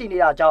ထောင်ရက်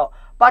တည်နေတာကြောင့်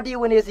ပါတီ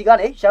ဝင်တွေစီ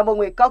ကနေရန်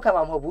ပုံငွေ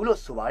ကောက်ခံမှာမဟုတ်ဘူးလို့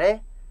ဆိုပါတယ်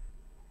။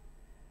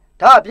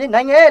ဒါ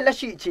အပြင်နိုင်ငံရဲ့လက်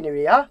ရှိအခြေအနေ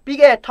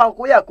တွေဟာပြီးခဲ့တဲ့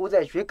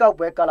1990ရွေး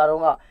ကောက်ပွဲကာ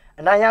လတုန်းကအ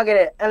နိုင်ရ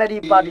ခဲ့တဲ့ NLD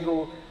ပါတီ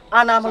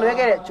ကိုအာဏာမလွှဲ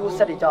ခဲ့တဲ့အကျိုး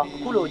ဆက်တွေကြောင့်အ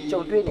ခု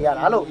လိုကြုံတွေ့နေရ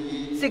တာလို့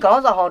စစ်ခေါ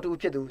င်းဆောင်ဟောင်းတူ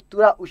ဖြစ်သူသူ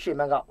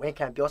ရဦးရွှေမန်းက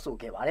ဝန်ခံပြောဆို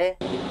ခဲ့ပါတယ်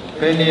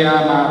။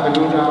ဘယ်နေရာမှာ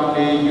ဘယ်လို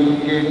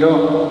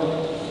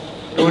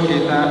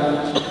တောင်နေယူကေတော့တို့ဒေသ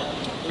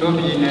တို့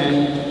ပြည်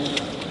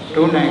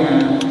နယ်တို့နိုင်ငံ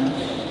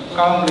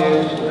ကောင်း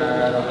တယ်ဆိုတာ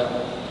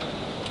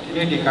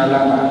ကတော့ဒီကာလ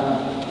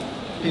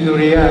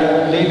မှာပြည်သူတွေ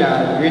ကလေ့လာ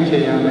ရွေးချ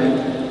ယ်ရမယ်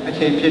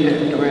အချိန်ဖြစ်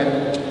တဲ့အတွက်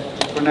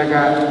ခုနက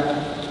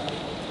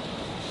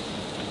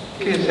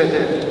ကိစ္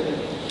စတဲ့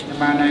မြန်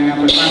မာ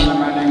နိုင်ငံပထမမြန်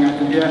မာ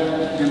နိုင်ငံဒုတိယ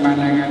မြန်မာ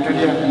နိုင်ငံတတိ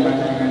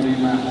ယမြန်မာနိုင်ငံဒီ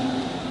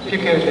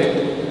မှာဖြစ်ခဲ့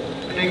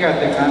တဲ့ပဋိက္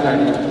ခသင်္ခါရ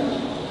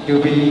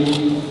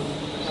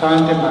တွေယူပြီးဆော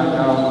င်းတဲ့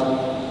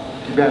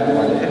မှာတော့ဒီဘက်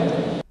ပါ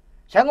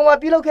တယ်ရန်ကုန်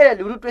မှာပြုလုပ်ခဲ့တဲ့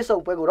လူထုတွေ့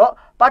ဆုံပွဲ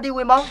ကိုတော့ပါတီဝ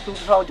င်ပေါင်းလူ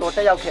1000ကျော်တ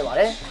က်ရောက်ခဲ့ပါ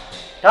တယ်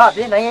။ဒါ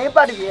အပြင်နိုင်ငံ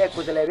ရေးပါတီတွေ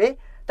ရဲ့ကိုယ်စားလှယ်တွေ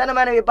တန်တ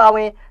မန်တွေပါ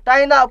ဝင်တို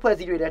င်းရင်းသားအဖွဲ့အ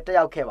စည်းတွေလည်းတက်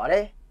ရောက်ခဲ့ပါ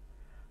တယ်။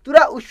သူ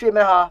ရဦးရွှေမ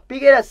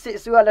န်းဟာပြီးခဲ့တဲ့စစ်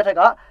အစိုးရလက်ထက်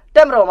ကတ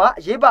က်မတော်မှာ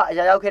အရေးပါ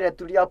အရာရောက်ခဲ့တဲ့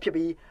သူတစ်ယောက်ဖြစ်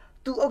ပြီး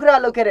သူဥက္ကဋ္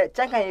ဌလုပ်ခဲ့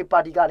တဲ့ကြံ့ခိုင်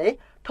ရေးပါတီကနေ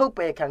ထုတ်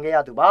ပယ်ခံခဲ့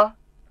ရသူပါ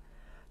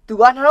။သူ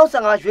က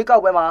2015ရွေး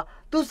ကောက်ပွဲ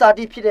မှာသူ့စာ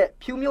တီဖြစ်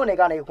တဲ့ဖြူမြို့နယ်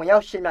ကနေဝင်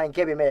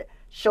ရောက်ရှင်ပြိုင်ခဲ့ပေ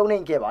မဲ့ရှုံးနိ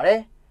မ့်ခဲ့ပါတယ်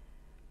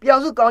။ပြည်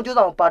အောင်စုကောင်းကျိုး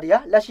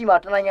ဆောင်ပါတီဟာလက်ရှိမှာ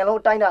တနိုင်ငံလုံး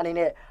အတိုင်းအတာ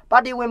အနေနဲ့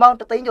ပါတီဝင်ပေါင်း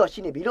300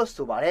ကျော်ရှိနေ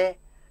ပြီလို့ဆိုပါတယ်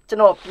။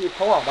ကျွန်တော်ပြေ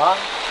ဖုံးအောင်ပါ။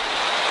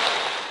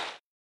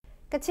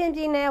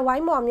ကချင်ပြည်နယ်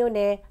ဝိုင်းမော်မြို့န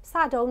ယ်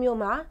စတုံးမြို့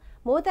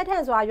မှာမိုးသက်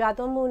ထန်စွာ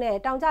ရွာသွန်းမှုနဲ့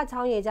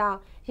တောင်ကျချောင်းရေကြော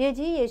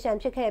င့်ရေကြီးရေရှမ်း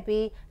ဖြစ်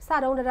ခဲ့ပြီးစ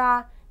တုံးတရား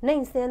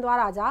နှိမ်ဆ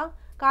င်းသွားတာကြောင့်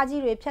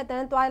ကားကြီးတွေဖြတ်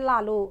တန်းသွားလာ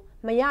လို့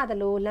မရ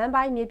တယ်လို့လ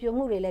မ်းပိုင်းမြေပြို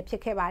မှုတွေလည်းဖြ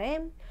စ်ခဲ့ပါတယ်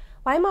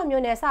။ဝိုင်းမော်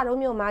မြို့နယ်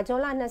စတုံးမြို့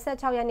မှာဇွန်လ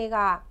26ရက်နေ့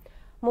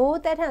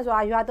ကမိုးသက်ထန်စွာ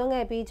ရွာသွန်း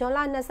ခဲ့ပြီးဇွန်လ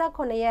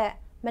29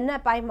ရက်မ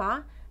နက်ပိုင်းမှာ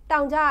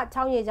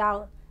တောင်ကျချောင်းရေကြော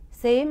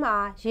င့်ဈေး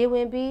မှာရေဝ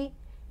င်ပြီး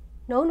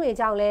နှုံးတွေ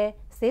ကြောင့်လ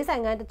ည်းဈေး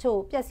ဆိုင်ကန်းတ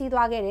ချို့ပျက်စီး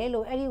သွားခဲ့တယ်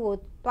လို့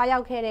အဲ့ဒီကိုတွား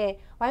ရောက်ခဲ့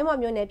တဲ့ဝို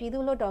င်းမော်မြို့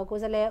နယ်ပြည်သူ့လွှတ်တော်ကို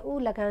ယ်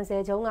စားလှယ်ဦးလကန်ဆ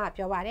ယ်ကျုံးက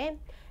ပြောပါတယ်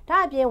။ဒါ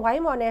အပြင်ဝို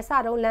င်းမော်နယ်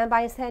စတုံးလ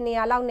မ်းပိုင်း10နေ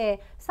ရာလောက်နဲ့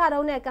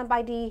စတုံးနဲ့ကံ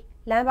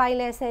ပိုက်တီလမ်းပို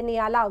င်းလည်း10နေ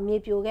ရာလောက်မြေ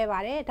ပြို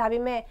ခဲ့ပါတယ်။ဒါပေ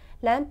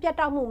မဲ့လ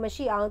မ်းပြတ်တောက်မှုမ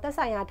ရှိအောင်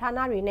သက်ဆိုင်ရာဌာ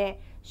နတွေ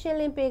နဲ့ရှင်း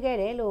လင်းပေးခဲ့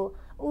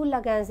တယ်လို့ဦးလ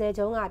ကန်ဆယ်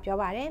ကျုံးကပြော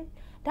ပါတယ်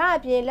။ဒါ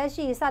အပြင်လက်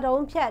ရှိစ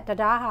တုံးဖြတ်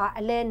တရားဟာ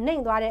အလဲနှိ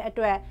မ့်သွားတဲ့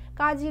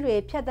အတွက်ကားကြီး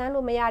တွေဖြတ်တ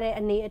န်းလို့မရတဲ့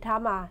အနေအ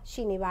ထားမှာ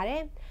ရှိနေပါတ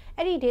ယ်။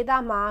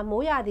အဲ့ဒီဒေသ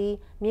မှာမိုးရ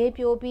သည်မြေ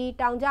ပြိုပြီး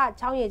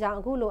တောင်ကျချောင်းရည်ကြောင့်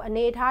အခုလို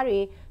အနေအထားတွေ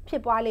ဖြ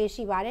စ်ပွားလေ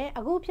ရှိပါတယ်။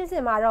အခုဖြစ်စ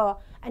ဉ်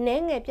မှာတော့အ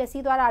နှဲငယ်ပျက်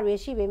စီးသွားတာတွေ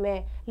ရှိပေမဲ့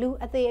လူ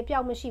အသေး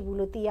အပျောက်မရှိဘူး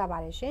လို့သိ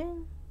ရပါတယ်ရှင်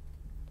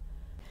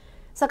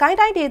။စကို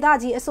င်းတိုင်းဒေသ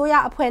ကြီးအစိုးရ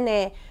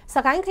အဖွဲ့နဲ့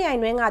စကိုင်းခ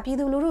ရိုင်တွင်း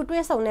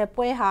ကပြည်သူလူထုတွဲဆုံတဲ့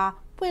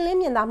ပွဲဟာပွင့်လင်း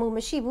မြင်သာမှုမ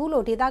ရှိဘူး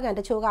လို့ဒေ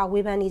သခံတချို့ကဝေ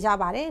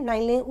ဖန်နေကြပါတယ်။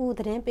နိုင်လ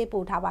င်းဦးသတင်း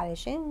ပေးပို့ထားပါ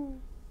တယ်ရှင်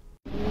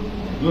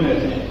။မြို့နယ်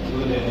ချ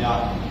င်းမြို့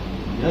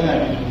နယ်များရ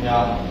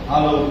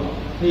ခိုင်ပြည်သူများအား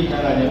လုံးထိ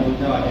ခိုက်တဲ့ဘု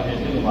ရားရှင်ရဲ့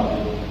ပြည်သူပါလို့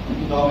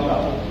ဒီတော်တာ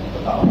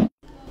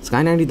ပတ်တာစ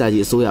ကိုင်းတိုင်းဒေ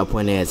သကြီးအစိုးရအ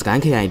ဖွဲ့နဲ့စ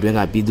ကိုင်းခရိုင်အတွင်း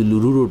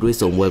ကပြည်သူလူထုတို့တွဲ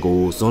ဆုံပွဲ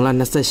ကိုဇွန်လ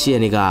28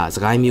ရက်နေ့ကစ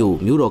ကိုင်း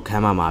မြို့တော်ခ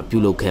မ်းမမှာပြု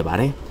လုပ်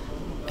ခဲ့ပါတယ်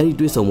။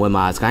အဲ့ဒီတွဲဆုံပွဲ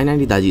မှာစကိုင်းတိုင်း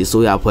ဒေသကြီးအ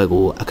စိုးရအဖွဲ့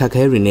ကိုအခက်အ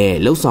ခဲတွေနဲ့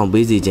လှုပ်ဆောင်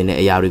ပေးစီခြင်းတဲ့အ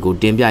ရာတွေကို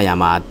တင်ပြရ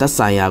မှာသက်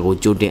ဆိုင်ရာကို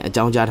ကြိုတင်အ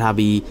ကြောင်းကြားထား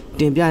ပြီး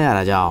တင်ပြရ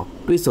တာကြော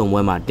င့်တွဲ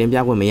ဆုံပွဲမှာတင်ပြ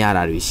ခွင့်မ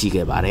ရတာတွေ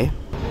ရှိခဲ့ပါတယ်။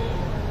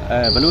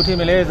ဘယ်လို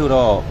ထင်မလဲ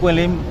ဆိုတော့ပွင့်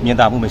လင်းမြင်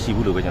သာမှုမ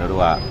ရှိဘူးလို့ပဲ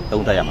ကျွန်တော်တို့က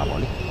သုံးသပ်ရ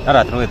မှာပေါ့လေ။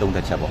အဲ့ဒါကျွန်တော်ရဲ့သုံးသ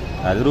ပ်ချက်ပေါ့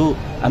။သူတို့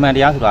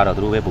အမှန်တရားဆိုတာတော့သူ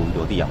တို့ပဲ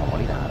ပုံပြီးတော့သိရ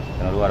မှာပေါ့လေဒါ။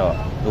ကျွန်တော်တို့ကတော့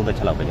သုံး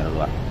သပ်ချက်လောက်ပဲ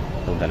ကျွန်တော်တို့က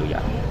သုံးသပ်လို့ရ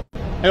တယ်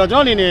။အဲ့တော့ကျွန်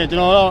တော်အနေနဲ့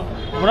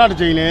ကျွန်တော်တော့ဘုရား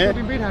တစ်ချိန်လဲ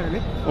တင်ပေးထားတယ်လေ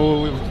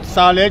။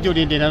စာလဲကြို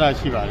တင်တင်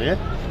ထားတာရှိပါတယ်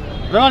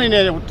။ကျွန်တော်အနေ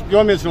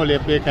နဲ့ပြောမယ်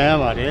ဆိုတော့လေပေခံရ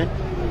ပါတယ်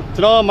။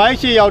ကျွန်တော်မို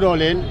င်းရှိ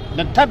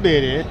ရောက်တော့လေထပ်ပေ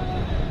တယ်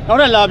။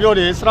နောက်ထပ်လာပြော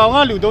တယ်စတောင်က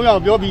လူ3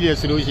ယောက်ပြောပြီးတယ်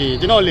ဆိုလို့ရှိ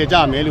ရင်ကျွန်တော်လေကြ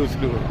မယ်လို့ဆို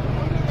လို့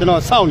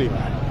ကျွန်တော်စော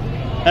င့်နေပါတယ်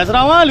။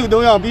စတောင်ကလူ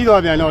3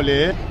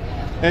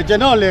ယောက်ပြီးတော့ပြန်တော့လေကျွန်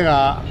တော်လည်း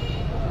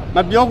ကမ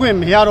ပြောခွ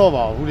င့်မ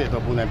ရတော့ပါဘူး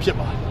တဲ့တော့ပုံစံဖြစ်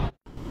ပါတယ်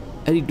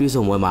။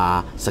အဲ့ဒီတွေးဆုံပွဲမှာ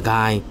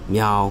စကို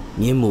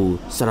င်းမြောင်မြင်းမူ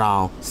စတော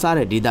င်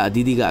စတဲ့ဒေသအ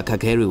သီးသီးကအ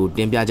ခက်အခဲတွေကို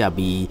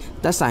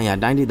တင်ပြကြပြီးသက်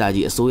ဆိုင်ရာတိုင်းဒေသ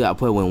ကြီးအစိုးရ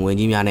အဖွဲ့ဝင်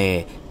ဝင်ကြီးများနဲ့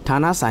ဌာ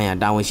နဆိုင်ရာ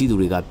တာဝန်ရှိသူ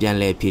တွေကပြန်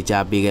လည်ဖြေ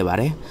ကြားပေးခဲ့ပါ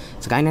တယ်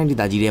။စကိုင်းတို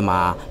င်းဒေသကြီးထဲ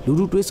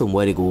မှာလူထုတွေးဆုံ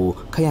ပွဲတွေ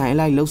ကိုခရိုင်အ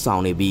လိုက်လှုပ်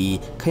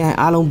ဆောင်နေပြီးခ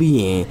ရိုင်အားလုံးပြီး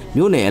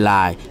ရင်မြို့နယ်အ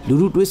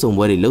လိုက်လူထုတွေးဆုံ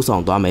ပွဲတွေလှုပ်ဆော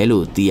င်သွား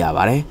မယ်လို့သိရ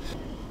ပါတယ်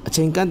။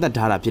အချိန်ကန့်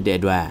သက်ထားတာဖြစ်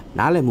တဲ့အတွက်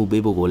နားလည်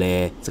မှုပေးဖို့ကိုလ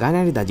ည်းစကိုင်း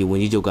တိုင်းဒေသကြီးဝန်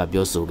ကြီးချုပ်က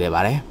ပြောဆိုခဲ့ပါ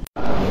တယ်။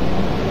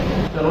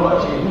ကျွန်တော်အ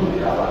ချိန်မှု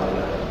ရပါတယ်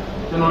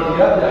။ကျွန်တော်ဒီက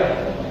ကြိုင်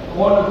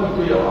ဘောတစ်ခု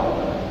တွေ့ရအောင်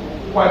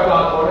။ကွိုက်ပါ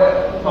ခေါ်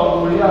တဲ့တောင်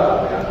ကိုရီးယားက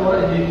တော်တော်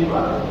အရေးကြီးပါ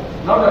တယ်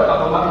။နောက်တစ်ခါ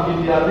တော့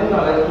အင်ဂျင်နီယာတင်းက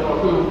လည်း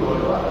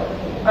ကျွန်တော်တွေ့ဖို့ပြောရပါတယ်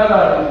။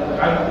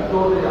အဲ့ဒါဒီကို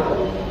င်းတိုးရအောင်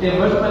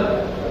investment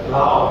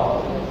လာ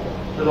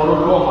အောင်ကျွန်တော်တို့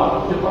လုပ်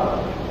မှာဖြစ်ပါတယ်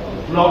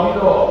။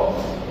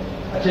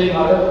 နောက်ပြီးတော့အချိန်က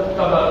လည်း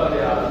တောက်တာတွေ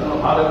အားကျွန်တော်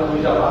အားလ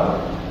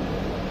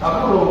ည်းတွေ့ကြပါအ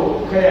ခု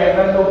လိုခ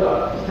ရိုင်တိုင်းလောက်တာ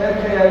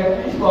ဆက်ခ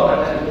ရိုင်ပြီးသွားတဲ့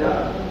နေရာ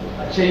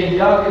အချိန်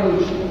ရခဲ့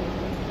လို့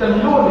ရှိတ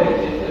မျိုးနဲ့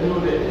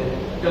တမျိုး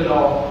နဲ့ကျွန်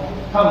တော်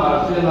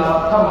ထပ်မှစဉ်းစား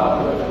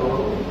ထပ်မှပြောကျွန်တော်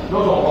လု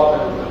ပ်ဆောင်ပါမယ်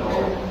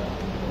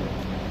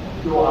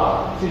ကျွန်တော်ပြောအား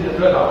စဉ်း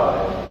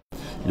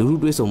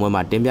စားတွေ့တာပါလူထုတွေးဆုံ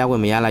ပွဲမှာ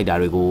တင်ပြခွင့်မရ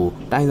လိုက်တာတွေ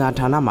ကိုတိုင်စာ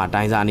ဌာနမှာ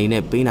တိုင်စာအနေ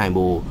နဲ့ပေး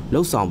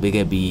နိုင်ဖို့လှုပ်ဆောင်ပေး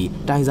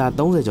ခဲ့ပြီးတိုင်စာ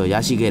30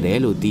ကျော်ရရှိခဲ့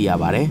တယ်လို့သိရ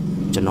ပါ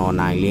တယ်ကျွန်တော်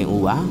နိုင်လ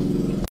င်းဦးပါ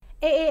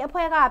AA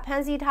အဖွဲ့က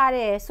ဖမ်းဆီးထား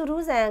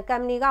တဲ့စုထူးဆန်က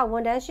မ္ပဏီက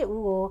ဝန်ထမ်း8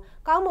ဦး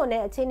ကိုကော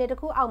င်းမွန်တဲ့အခြေအနေတစ်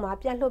ခုအောက်မှာ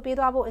ပြန်လွှတ်ပေး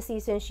သွားဖို့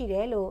အစီအစဉ်ရှိ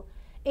တယ်လို့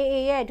AA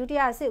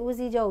ရဲ့ဒုတိယ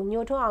စစ်ဦးစီး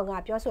ချုပ်ညိုထွန်းအောင်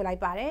ကပြောဆို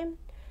လိုက်ပါတယ်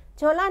။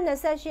ဇွန်လ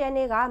28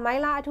ရက်နေ့ကမို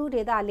င်းလာအ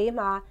ထူးဒေသ4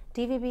မှာ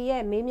DVB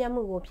ရဲ့မေးမြ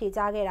န်းမှုကိုဖြေ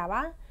ကြား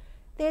ခဲ့တာပါ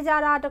။တေ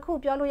ချာတာတစ်ခု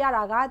ပြောလို့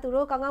ရတာကသူ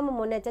တို့ကောင်းကောင်းမွန်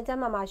မွန်နဲ့ကြမ်းကြ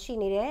မ်းမာမာရှိ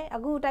နေတယ်။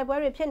အခုတိုက်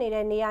ပွဲတွေဖြစ်နေ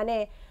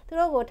တဲ့နေရာနဲ့သူ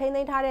တို့ကိုထိန်း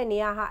သိမ်းထား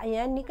တဲ့နေရာဟာအ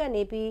ရန်နီး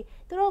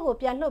ကပ်နေပြီးသူတို့ကို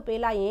ပြန်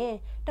လွှတ်ပေးလိုက်ရင်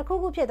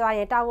တခုခုဖြစ်သွားရ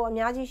င်တာဝန်အ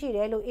များကြီးရှိတ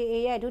ယ်လို့ AA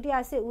ရဲ့ဒုတိယ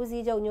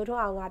စစ်ဦးစီးချုပ်ညိုထွ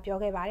န်းအောင်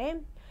ကပြောခဲ့ပါတယ်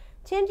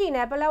။ချင်းပြည်န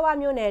ယ်ပလက်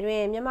ဝမြို့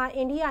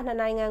နယ်တွင်မြန်မာအိန္ဒိယနှစ်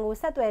နိုင်ငံကို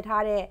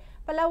ဆက်သွယ်ထား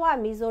တဲ့ပလက်ဝ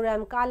မီဇိုရ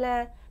မ်ကားလ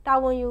န်တာ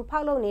ဝန်ယူဖော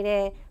က်လုပ်နေ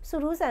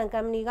တဲ့စုထူးဆန်က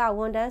မ္ပဏီက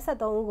ဝန်ထမ်း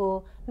73ဦး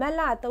ကိုမတ်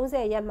လ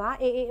30ရက်မှာ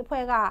AA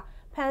အဖွဲ့က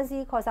ဖမ်း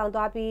ဆီးခေါ်ဆောင်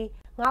သွားပြီး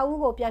9ဦး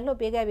ကိုပြန်လွှတ်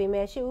ပေးခဲ့ပေ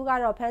မဲ့10ဦး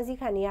ကတော့ဖမ်းဆီး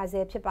ခံနေ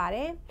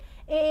ရဆဲဖြစ်ပါတယ်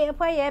။ AA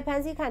အဖွဲ့ရဲ့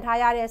ဖမ်းဆီးခံထား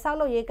ရတဲ့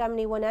စောက်လုပ်ရေးကမ္ပ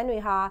ဏီဝန်ထမ်းတွေ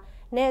ဟာ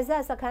နယ်စ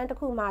ပ်စခန်းတစ်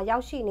ခုမှာရော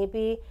က်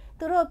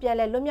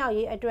ရှိနေပြီးသူတို့ပြန်လည်လွတ်မြောက်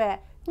ရေးအတွက်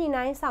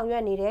ညှိနှိုင်း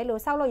ဆောင်ရွက်နေတယ်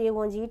လို့စောက်လုပ်ရေး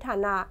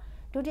ဝန်ကြီးဌာန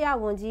ဒုတိ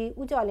ယဝန်ကြီး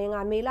ဦးကျော်လင်းက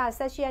မေလ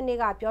18ရက်နေ့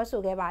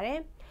ကပြောဆိုခဲ့ပါတယ်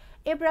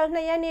။ဧပြီ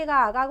2ရက်နေ့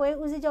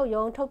ကကာကွယ်ဦးစီး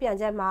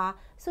ချုပ်ရုံးထုတ်ပြန်ချက်မှာ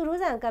စု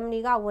ထူးဆန်ကမ္ပဏီ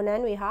ကဝန်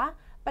ထမ်း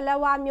တွေဟာပ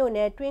လက်ဝမြို့န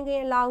ယ်တွင်းက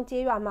င်းအလောင်း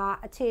ကျေးရွာမှာ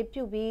အခြေ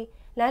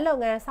ပြုပြီးလ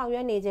မ်းလုပ်ငန်းဆောင်ရွ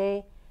က်နေ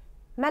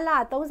ချိန်မတ်လ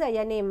30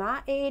ရက်နေ့မှာ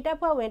AA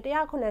တပ်ဖွဲ့ဝင်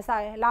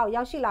190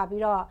လောက်ရောက်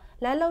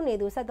ရှိလာပြီးတော့လမ်းလုံနေ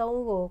သူ73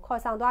ဦး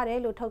ကိုခေါ်ဆောင်သွား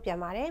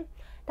တယ်လို့ထုတ်ပြန်ပါတယ်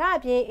။ဒါ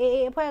အပြင် AA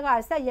အဖွဲ့က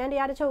စက်ရန်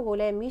တရားတချို့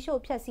ကိုလည်းမိရှို့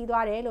ဖျက်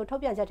ဆီးသွားတယ်လို့ထု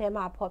တ်ပြန်ချက်ထဲ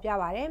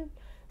မှာဖော်ပြပါတယ်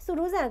။စု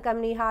ထူးဆန်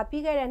ကမ္ပဏီဟာ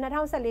ပြီးခဲ့တဲ့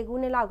2014ခု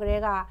နှစ်လောက်က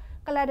တည်း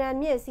ကကလဒန်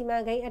မြစ်စီမံ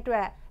ကိန်းအတွ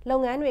က်လု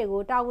ပ်ငန်းတွေကို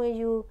တာ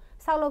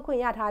ဝန်ယူဆောက်လုပ်ခွ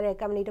င့်ရထားတဲ့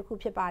ကမ္ပဏီ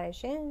တစ်ခုဖြစ်ပါတယ်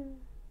ရှင်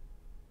။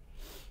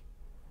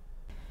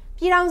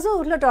ပြည်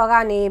ထောင်စုလွှတ်တော်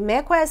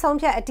ကနေမဲခွဲဆုံး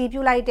ဖြတ်အတည်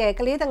ပြုလိုက်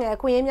တဲ့ကလေးငယ်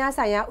အခွင့်အရေးများ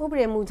ဆိုင်ရာဥ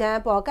ပဒေမူကြမ်း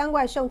အပေါ်က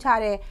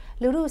န့်ကွက်ရှုံချတဲ့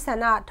လူထု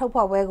ဆန္ဒထုတ်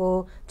ဖော်ပွဲကို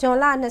ဇွန်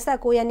လ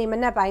29ရက်နေ့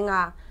မနက်ပိုင်းက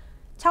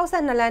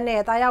62လမ်း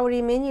နဲ့တာယာဝ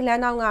တီမင်းကြီး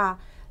လမ်းတောင်း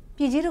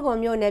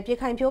ကပြည်ကြီးတံခွန်မြို့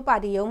နယ်ပြည်ခိုင်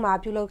ဖြိုးပါတီရုံးမှာ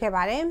ပြုလုပ်ခဲ့ပါ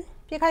တယ်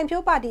။ပြည်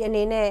ခိုင်ဖြိုးပါတီ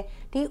အနေနဲ့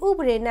ဒီဥပ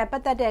ဒေနဲ့ပ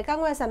တ်သက်တဲ့ကန့်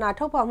ကွက်ဆန္ဒ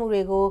ထုတ်ဖော်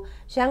မှုတွေ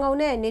ကိုရန်ကုန်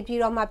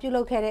နဲ့နေပြည်တော်မှာ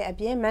ပြုလုပ်ခဲ့တဲ့အ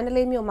ပြင်မန္တ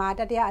လေးမြို့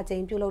မှာတတိယအ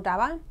ကြိမ်ပြုလုပ်တာ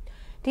ပါ။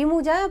ဒီ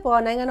မူကြမ်းအ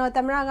ပေါ်နိုင်ငံတော်သ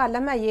မ္မတကလ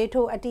က်မှတ်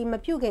ရေးထိုးအတည်မ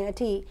ပြုခင်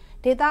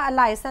အထိဒေသ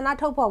အလိုက်ဆန္ဒ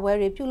ထုတ်ဖော်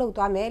ပွဲတွေ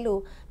ပြုလုပ်သွားမယ်လို့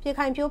ပြည်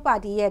ခိုင်ဖြိုးပါ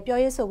တီ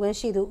ရဲ့ပြောရေးဆိုခွင့်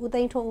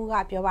ရှိသူဦးသိန်းထွန်းဦးက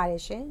ပြောပါ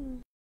တယ်ရှင်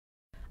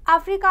။အာ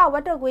ဖရိက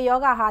ဝက်တုတ်ကွေးရော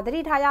ဂါဟာ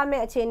သတိထားရမ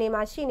ယ့်အခြေအနေ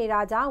မှာရှိနေတာ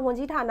ကြောင့်ဝန်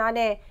ကြီးဌာ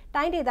နနဲ့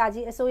တိုင်းဒေ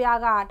သကြီးအစိုး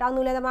ရက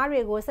တောင်သူလယ်သမား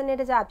တွေကိုစနစ်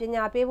တကျပ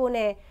ညာ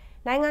ပေးဖို့နဲ့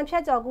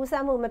နိုင်ငံဖြတ်ကျော်ကူးစ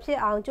က်မှုမဖြစ်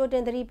အောင်ကြိုတ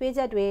င်သတိပေး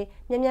ချက်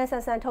တွေမြန်မြန်ဆ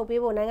န်ဆန်ထုတ်ပေး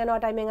ဖို့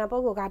နိုင်ငံတော်တိုင်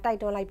ပင်ခံပုဂ္ဂိုလ်ကတိုက်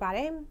တွန်းလိုက်ပါ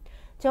တယ်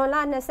။ဇွန်လ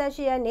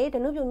28ရက်နေ့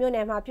ဒနုပြုမြို့န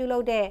ယ်မှာပြုလု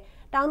ပ်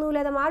တဲ့တောင်သူ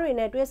လယ်သမားတွေ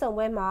နဲ့တွေ့ဆုံ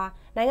ပွဲမှာ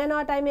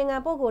နိုင်ငံတော်တိုင်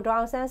ပင်ခံပုဂ္ဂိုလ်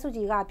ဒေါအောင်ဆန်းစုကြ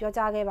ည်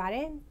ကပြောကြားခဲ့ပါ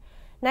တယ်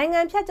။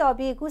နိုင်ငံဖြတ်ကျော်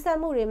ပြီးကူးစက်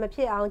မှုတွေ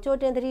မဖြစ်အောင်ကြို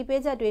တင်သတိ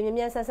ပေးချက်တွေမြန်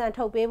မြန်ဆန်ဆန်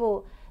ထုတ်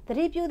ပေးဖို့သ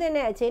တိပြုတဲ့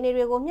အခြေ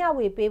အနေတွေကိုမျှ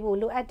ဝေ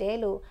ပေးဖို့လိုအပ်တယ်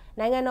လို့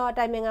နိုင်ငံတော်အ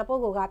တိုင်ပင်ခံပု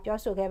ဂ္ဂိုလ်ကပြော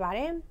ဆိုခဲ့ပါ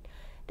တယ်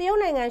။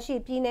တရုတ်နိုင်ငံ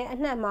ရှိပြည်နယ်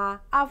အနှံ့မှာ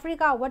အာ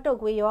ဖရိက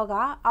ဝက်တုတ်ကွေးရော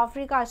ဂါအာ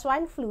ဖရိက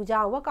swine flu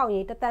ကြောင့်ဝက်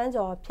ကောင်ရေ1သန်း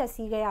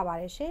ကျော်ဖျက်ဆီးခဲ့ရပါ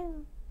တယ်ရှင်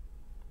။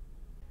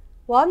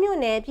ဝေါ်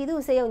မြို့နယ်ပြည်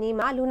သူ့စေယုံကြီး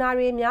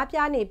မှာလူနာတွေများ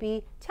ပြားနေပြီး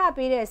ချ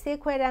ပေးတဲ့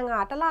ဆေးခွဲတန်း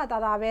ကတ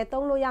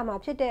လတာတာပဲသုံးလို့ရ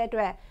မှာဖြစ်တဲ့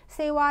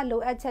အတွက်ဆေးဝါးလို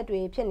အပ်ချက်တွေ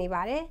ဖြစ်နေ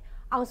ပါတယ်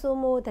။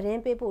အောင်စိုးမိုးသ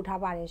တင်းပေးပို့ထား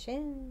ပါ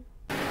တယ်ရှင်။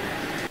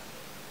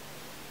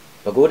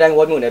ပဲခူးတို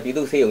င်းဝေါ်မြို့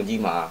နယ်ပြည်သူ့စေ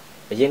ယုံကြီးမှာ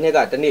အရင်နှစ်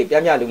ကတ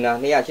နေ့ပြပြလူနာ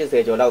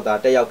280ကျော်လောက်သာ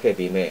တက်ရောက်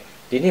ခဲ့ပေမဲ့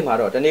ဒီနှစ်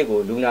မှာတော့တနေ့ကို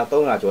လူနာ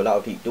300ကျော်လောက်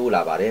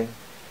အထိတိုးလာပါတယ်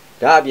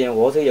။ဒါ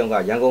အပြင်ဝေါ်စေယုံ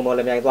ကရန်ကုန်မော်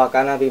လမြိုင်သွားက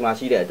မ်းလမ်းဘေး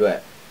မှာရှိတဲ့အတွက်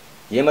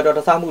ရင်မတော်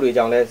တဆမှုတွေ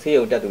ကြောင့်လ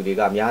ည်းစေယုံ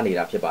တက်သူတွေ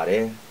ကများနေတာဖြစ်ပါတယ်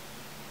။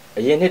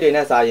အရင်နှစ်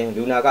တွေနဲ့စာ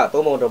ရင်လူနာက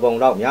3ပုံ1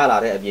ပုံလောက်များလာ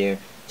တဲ့အပြင်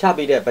ချ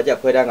ပေးတဲ့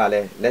ဘတ်ဂျက်ခွဲတန်း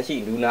ကလည်းလက်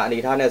ရှိလူနာအ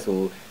နေထားနဲ့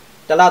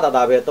ဆိုတ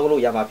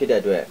လတာတာပဲသုံးလို့ရမှာဖြစ်တဲ့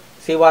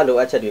အတွက်ဆေးဝါးလို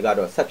အပ်ချက်တွေ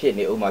ကတော့ဆက်ဖြစ်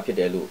နေဦး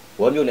မှာဖြစ်တယ်လို့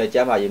ဝေါ်မြို့နယ်ကျ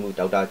န်းမာရေးမှူး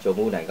ဒေါက်တာကျော်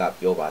မိုးနိုင်က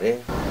ပြောပါတယ်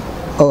။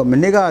ဟုတ်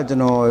မနေ့ကကျွန်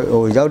တော်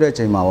ရောက်တဲ့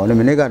ချိန်မှာပေါ့လေ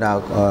မနေ့ကဒါ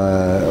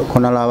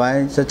9လပိုင်း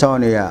16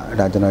ရက်နေ့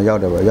ကဒါကျွန်တော်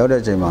ရောက်တယ်ပေါ့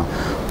ရောက်တဲ့ချိန်မှာ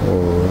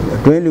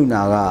အတွင်းလူနာ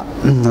က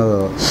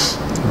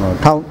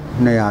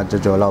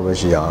1200ကျော်လောက်ပဲ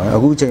ရှိရအောင်အ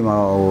ခုချိန်မှာ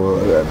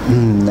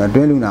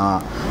အတွင်းလူနာ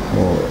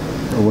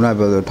ကခုန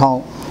ပြောဆို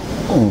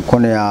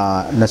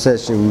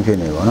1928ဦးဖြစ်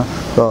နေပါ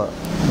တော့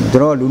ဆိုတော့ကျွ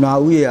န်တော်လူနာဦး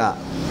ရေက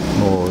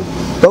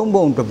3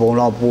ပုံ1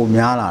ပုံလောက်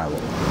ပိုများလာတယ်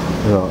ပေါ့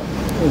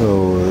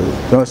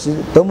ဆိုတော့ကျွန်တော်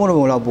3ပုံ1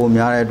ပုံလောက်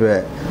ပိုများတဲ့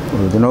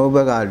အတွက်ကျွန်တော်တို့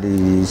ဘက်ကဒီ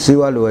စေ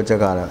ဝါလိုအပ်ချက်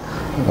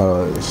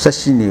ကတော့ဆက်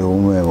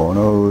ရှိနေဦးမယ်ပေါ့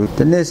နော်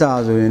ဒီ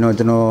နေ့စာဆို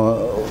ရင်တော့ကျွန်တော်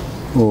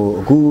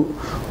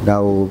အခုဒါ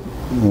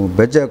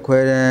ဘတ်ဂျက်ခွဲ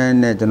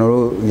တဲ့ကျွန်တော်တို့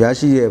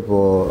ရရှိ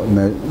ရပေါ်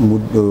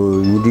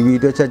DVB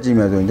တွက်ချက်ကြ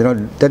ည့်မယ်ဆိုရင်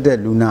ကျွန်တော်တက်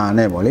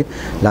တဲ့လူနာနဲ့ပေါ့လေ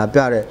လာပြ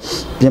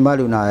တဲ့ပြင်ပ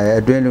လူနာ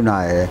ရဲ့အတွ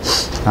င်းလူနာရဲ့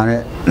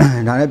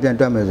ဒါ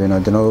နဲ့ပြန်တွက်မယ်ဆိုရင်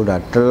တော့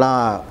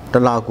ကျွန်တော်တို့ဒါတ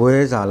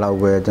လခွဲစာ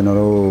လောက်ပဲကျွန်တော်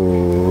တို့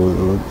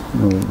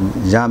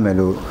ရမယ်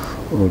လို့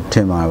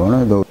ထင်ပါတယ်ပေါ့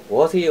နော်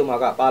ဝေါ်စီယုံမှာ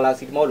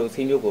ကပါလာစီတမောလို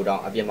ဆေးမျိုးကိုတောင်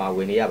အပြင်မှာ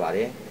ဝင်နေရပါ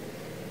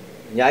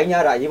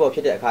တယ်ညာညတာ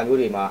ရေးပေါ်ဖြစ်တဲ့အခါမျိုး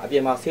တွေမှာ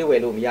အပြင်မှာဆေးဝယ်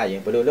လို့မရ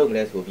ရင်ဘယ်လိုလုပ်မ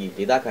လဲ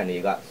ဆိုပြီးဒေသခံ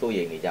တွေကစိုး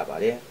ရိမ်နေကြပါ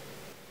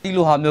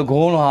တယ်ဒီလိုဟာ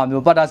မျိုးဂုံးလိုဟာ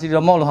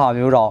မျိုးပါတာစီတမောလိုဟာ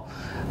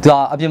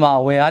မျိုးတော့ဒါအပြင်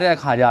မှာဝင်ရတဲ့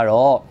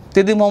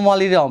အခါကျတော့တေးသေးမော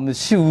မောလေးတောင်မ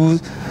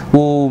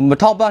ရှိဘူး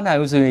မထောက်ပံ့နိုင်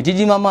ဘူးဆို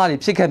ရင်ကြီးမားမားတွေ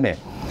ဖြစ်ခဲ့မယ်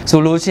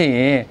ဆိုလို့ရှိ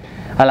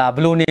ရင်ဟာလာဘ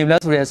ယ်လိုနေမလဲ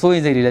ဆိုတဲ့စိုးရိ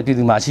မ်စိတ်တွေလ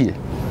ည်းပြည်သူမှာရှိတယ်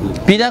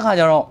ပြီးတဲ့အခါ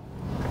ကျတော့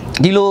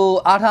ဒီ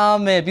လိုအား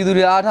ထားမဲ့ပြည်သူ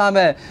တွေအား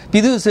ထားမဲ့ပြ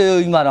ည်သူစေ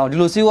ကြီး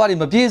မှာတော့ဒီလိုစေဝါးတွေ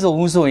မပြည့်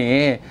စုံဘူးဆိုရ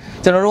င်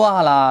ကျွန်တော်တို့က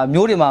ဟာလာ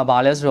မျိုးတွေ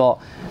မှာပါလဲဆိုတော့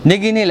နေ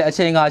ကင်းနေလေ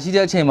အချိန်ကရှိ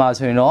တဲ့အချိန်မှာ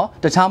ဆိုရင်တော့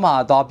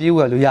တခြားမှာသွားပြေး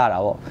ဝယ်လို့ရတာ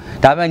ပေါ့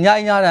ဒါပေမဲ့ည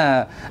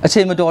တန်အ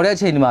ချိန်မတော်တဲ့အ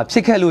ချိန်တွေ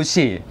မှာဖြစ်ခဲ့လို့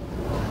ရှိရင်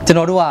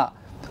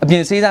ကျွန်တော်တို့က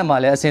အပြင်စေးဆိုင်မှာ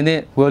လည်းအစင်သင့်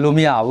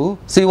ဝယ်လို့မရဘူး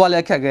စေဝါးလ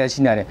ည်းအခက်အခဲ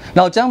ရှိနေတယ်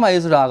နောက်ကျန်းမာ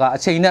ရေးဆိုတာကအ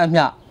ချိန်နဲ့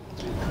အမျှ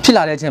ဖြစ်လာ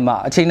တဲ့အချိန်မှာ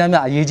အချိန်နဲ့အ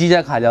မျှအ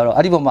ရေးကြီးတဲ့ခါကျတော့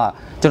အဲ့ဒီပုံ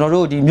မှာကျွန်တော်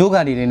တို့ဒီမျိုးက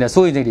န်တွေနဲ့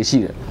စိုးရိမ်စိတ်တွေရှိ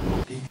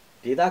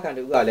တယ်ဒေသခံ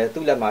တို့ကလ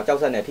ည်းသူ့လက်မှာကြောက်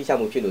ဆက်နဲ့ထိချ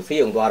မှုဖြစ်လို့ဆေး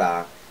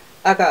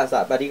ရုံသွားတာအကအ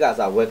စပတိကအ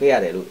စဝယ်ခဲ့ရ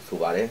တယ်လို့ဆို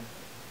ပါ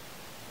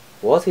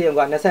တယ်ဝေါ်ဆေး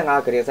ရုံက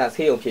25ဂရင်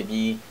ဆဆေး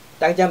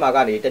ရုံဖြစ်ပြီးတိုင်းကျန်းမာ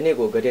ကနေတစ်နှစ်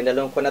ကိုဂရင်တစ်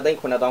လုံး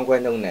9,900,000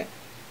ခွဲနှုန်းနဲ့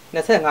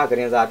25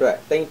ဂရင်စာအတွက်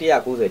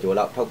390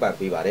ကျော်လောက်ထောက်ပံ့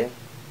ပေးပါတယ်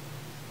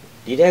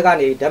ဒီထဲ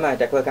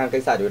ကနေဓာတ်မှန်တက်ခွဲခ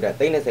န်းကိစ္စတွေအတွက်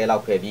30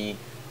လောက်ခဲ့ပြီး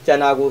ကျန်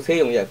တာကိုဆေး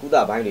ရုံရဲ့ကု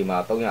သပိုင်းတွေ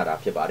မှာသုံးရတာ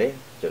ဖြစ်ပါ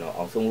တယ်ကျွန်တော်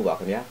အောင်ဆုံးမှုပါ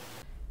ခင်ဗျာ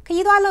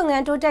ခရီးသွားလုပ်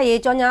ငန်းတိုးတက်ရေး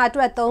ကြော်ညာအ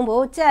တွက်သုံး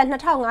ဖို့ကျပ်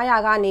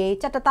2500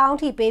ကနေကျပ်1000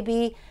ထိ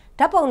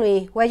ပေးပြီးဓာတ်ပုံ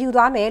တွေဝယ်ယူ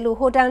သွား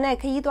မယ်လို့ဟိုတယ်နဲ့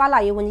ခရီးသွားလာ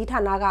ရေးဝန်ကြီးဌာ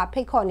နက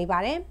ဖိတ်ခေါ်နေပါ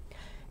တယ်။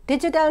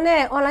 Digital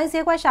နဲ့ online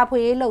ဈေးကွက်ရှာ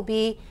ဖွေရေးလုပ်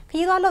ပြီး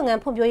ခရီးသွားလုပ်ငန်း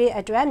ဖွံ့ဖြိုးရေး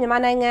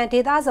အတွက်မြန်မာနိုင်ငံ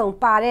ဒေသဆောင်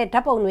ပါ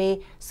တဲ့ဓာတ်ပုံ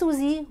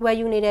တွေစုစည်းဝယ်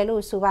ယူနေ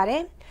တယ်လို့ဆိုပါတယ်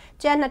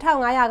။ကျပ်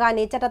2500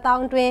ကနေကျပ်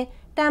1000အတွင်း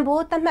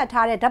တန်ဖိုးသတ်မှတ်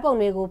ထားတဲ့ဓာတ်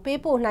ပုံတွေကိုပေး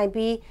ပို့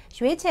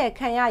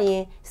နိုင်ပြီးရွေးချယ်ခံရ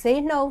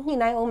ရင်ဈေးနှုန်း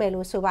ညှိနှိုင်းအောင်မယ်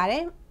လို့ဆိုပါတယ်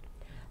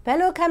။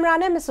ဘယ်လိုကင်မရာ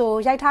နဲ့မ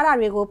ဆိုရိုက်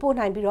ထားတာတွေ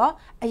ကိုပို့နိုင်ပြီးတော့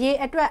အရေး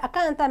အတွက်အ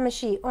ကန့်အသတ်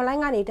မရှိ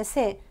online ကနေတစ်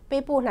ဆင့်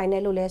ပေးပို့နိုင်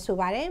တယ်လို့လည်းဆို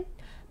ပါတယ်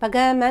။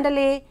ပကံမန္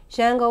တလေး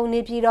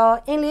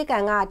ရန်ကုန်နေပြည်တော်အင်းလေး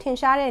ကန်က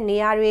ထင်ရှားတဲ့နေ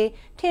ရာ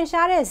တွေထင်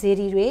ရှား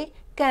တဲ့ဇေဒီတွေ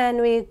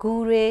ကန်တွေဂူ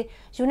တွေ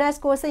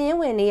UNESCO စည်ရ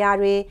င်းဝင်နေရာ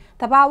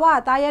တွေတဘာ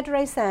ဝသားရဲ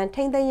တရိတ်ဆန်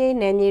ထိန်းသိမ်း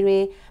ရေးနယ်မြေတွေ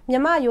မြ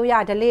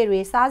မရိုးရဓလေ့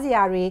တွေစား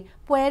စရာတွေ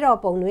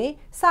ပွဲတော်ပုံ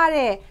တွေစ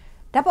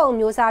တဲ့ဓာတ်ပုံ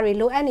မျိုးစား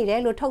တွေလိုအပ်နေတ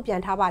ယ်လို့ထုတ်ပြ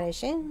န်ထားပါတယ်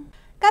ရှင်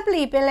ကပ်ပ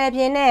လီပင်လယ်ပြ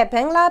င်နဲ့ဘ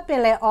င်္ဂလားပ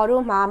င်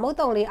လယ်အော်တို့မှာမုတ်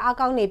တုံလေး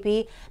အားကော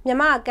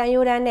င်းနေပြီးမြမ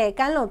ကန်ယိုဒန်း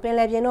နဲ့ကမ်းလွန်ပင်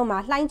လယ်ပြင်တို့မှာ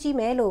လှို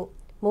င်းကြီးမယ်လို့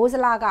မိုး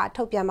စလာက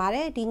ထုတ်ပြန်ပါ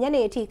တယ်ဒီည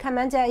နေအထိခ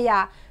န့်မှန်းချက်အရ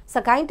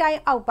စကိုင်းတို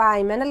င်းအောက်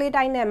ပိုင်းမန္တ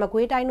လေးတိုင်းနဲ့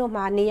မကွေးတို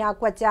င်းတို့မှာနေရာ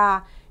ကွက်ကြား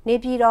နေ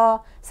ပြည်တော်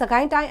စကို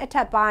င်းတိုင်းအ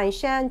ထက်ပို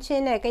င်းရှမ်းချ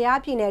င်းနဲ့ကယား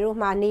ပြည်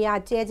နယ်တို့မှာနေရာ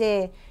ကျဲကျဲ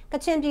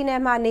ကချင်ပြည်န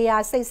ယ်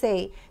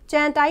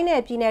မှာနေရာစိတ်စိတ်ကြံတိုင်း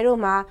နဲ့ပြည်နယ်တို့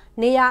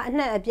မှာနေရာအ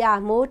နှံ့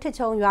အပြားမိုးထစ်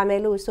ချုံရွာမ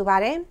ယ်လို့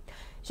ဆိုပါတယ်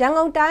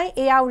ရန်ကုန်တို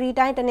င်းအေရ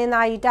ဝတီတိုင်းတနင်္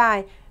သာရီ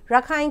တိုင်း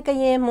ရခိုင်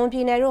ကရင်မွန်ပြ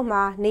ည်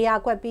နယ်တို့မှာနေရာ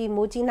ကွက်ပြီး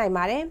မိုးကြီး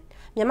နိုင်ပါတယ်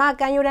မြ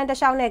မကန်ယိုဒန်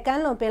တလျှောက်နဲ့က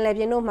မ်းလွန်ပင်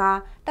လယ်ပြင်တို့မှာ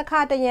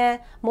တခါတရံ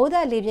မိုး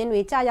သက်လေပြင်း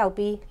တွေကျရောက်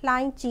ပြီးလှို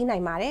င်းကြီးနို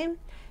င်ပါတယ်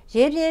။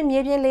ရေပြင်းမြေ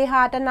ပြ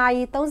င်းလေဟာတနာ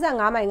ရီ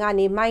35မိုင်က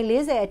နေမိုင်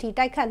40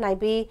အထိတိုက်ခတ်နိုင်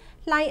ပြီး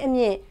လှိုင်းအ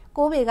မြင့်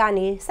6ပေ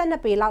ကနေ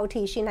12ပေလောက်အ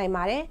ထိရှိနိုင်ပါ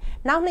တယ်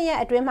။နောက်2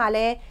ရက်အတွင်းမှာ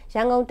လည်း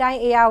ရန်ကုန်တို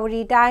င်းအေရ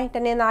ဝတီတိုင်းတ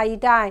နင်္သာရီ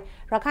တိုင်း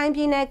ရခိုင်ပြ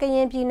ည်နယ်က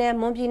ရင်ပြည်နယ်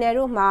မွန်ပြည်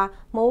နယ်တို့မှာ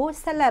မိုး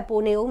ဆက်လက်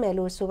ပိုနေဦးမယ်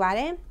လို့ဆိုပါတ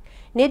ယ်။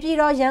နေပြည်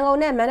တော်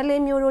ရန်ကုန်နဲ့မန္တ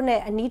လေးမြို့တို့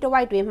နဲ့အနီးတစ်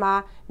ဝိုက်တွေ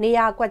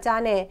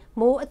မှာနေရာကွက်ကြားနဲ့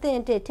မိုးအသ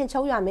င့်အတစ်ထင်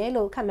ချုံရမယ်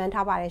လို့ခန့်မှ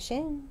န်းထားပါ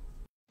တယ်ရှင်။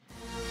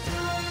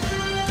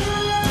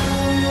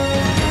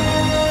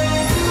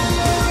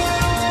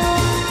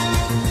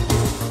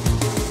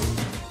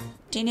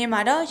ဒီ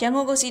နေ့မှာတော့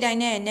ရန်ကုန်ကိုစီတိုင်း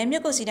နဲ့နယ်မြ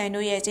ကိုစီတို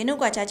င်းတို့ရဲ့ဈေးနှု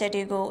န်းကွာခြားချက်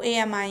တွေကို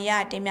AMI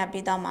ရတင်ပြ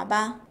ပေးသွားမှာ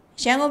ပါ။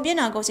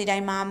ရန်ကုန်ပြည်နယ်ကိုစီတို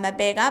င်းမှာ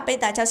မပဲကပိတ်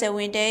တာ60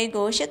ဝင်းတဲ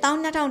ကို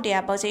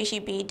82,100ပေါက်ဈေး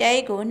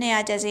ရှိပြီးတဲကို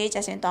200ကျပ်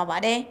ဈေးကျဆင်းသွားပါတ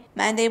ယ်။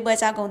မန္တလေးပွဲ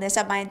စားကုန်တဲ့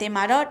ဆက်ပိုင်းတင်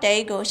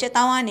မှာတော့တဲကို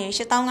8000ကနေ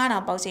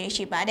8500ပေါက်ဈေး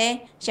ရှိပါတယ်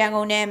။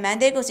ရန်ကုန်နဲ့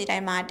မန္တလေးကိုစီ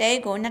တိုင်း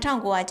မှာတဲကို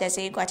2900ကျပ်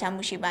ဈေးကွာခြား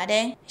မှုရှိပါ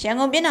တယ်။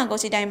ရန်ကုန်ပြည်နယ်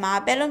ကိုစီတိုင်းမှာ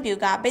ပဲလွန်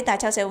ပြူကပိတ်တာ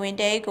60ဝင်း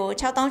တဲကို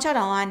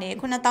6600ကနေ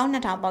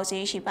9200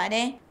ပေါက်ဈေးရှိပါတ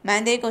ယ်။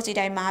မန္တလေးကိုစီ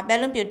တိုင်း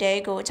မှာပဲလွန်ပြူတဲ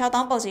ကို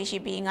6000ပေါက်ဈေး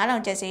ရှိပြီး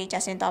9000ကျပ်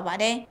ဈေးကျဆ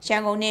င်းသွားပါတယ်။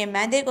ရန်ကုန်နဲ့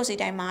မန္တလေးကိုစီ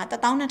တိုင်းမှာ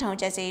12000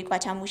ကျပ်ဈေးကွာ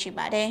ခြားမှုရှိ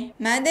ပါတယ်။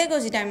မန္တလေးကို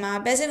စီတိုင်း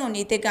မှာပဲစင်ကုန်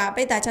ဒီတစ်က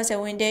ပိတ်တာ60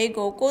ဝင်းတဲ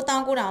ကို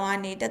9900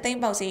ကနေ3သိ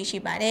န်းပေါက်ဈေးရှိ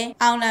ပါတယ်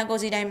။အောင်လန်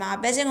ကိုစီတိုင်းမှာ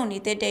ပဲ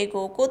စင်ကုန်ဒီတစ်တဲ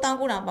ကို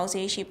9900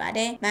ပေါက်ဈေးရှိပါတ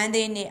ယ်။မန္တ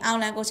လေးနဲ့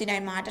အောင်လန်ကိုစီတို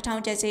င်းမှာ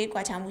1000ကျပ်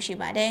ဈေးကွာခြားမှုရှိ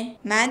ပါတယ်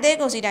။မန္တ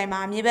လေးကိုစီတိုင်း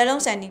မှာမြေပဲ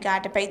လုံးစံဒီ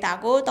ကတပိတ်တာ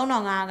ကို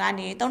3500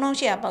ကနေ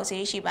3800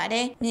ပေါက်ဈေးရှိပါတ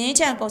ယ်။မြ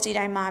င်းချံ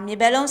ကိုစီတိုင်းမှာ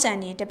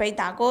မြေပဲလုံးစံဒီတပိတ်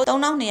တာကို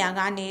3200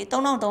ကနေ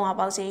3300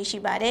ပေါက်ဈေး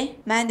ရှိပါတယ်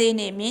။မန္တ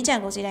လေးနဲ့မြင်းချံ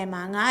ကိုစီတို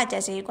င်းမှာ900ကျ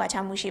ပ်ဈေးကွာ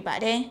ခြားမှုရှိပါ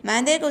တယ်။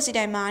မန္တလေးကိုစီ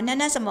တိုင်းမှာနက်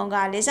နက်စမုံက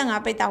45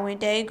ပိတ်တာဝင်း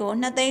တဲကို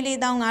2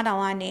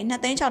 2,450,000 ကနေ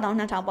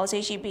 2,6,200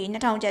 ပေါက်ဈေးရှိပြီး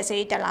 2,000 ကျပ်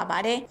ဈေးတက်လာပါ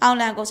တယ်။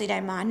အောက်လန်ကုန်စည်တို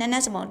င်းမှာနက်န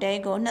က်စမုံတဲ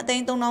ကို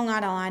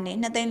 2,35,000 ကနေ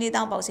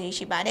 2,400,000 ပေါက်ဈေး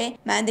ရှိပါတယ်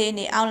။မန္တ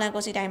လေးနေအောက်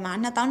လန်ကုန်စည်တိုင်းမှာ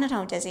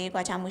 2,200 ကျပ်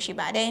ဈေးကွာခြားမှုရှိ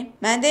ပါတယ်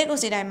။မန္တ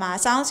လေးကုန်စည်တိုင်း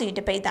မှာစောင်းစီတ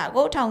ပိတ်တာ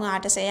ကို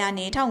 1,510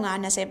 ကနေ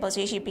 1,520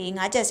 ပေါက်ဈေးရှိပြီး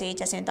 5 ကျပ်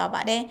ဈေးကျဆ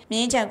င်းသွားပါတယ်။မြ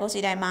င်းချံကုန်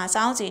စည်တိုင်းမှာ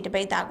စောင်းစီ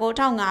တပိတ်တာကို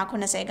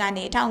 1,590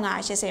 ကနေ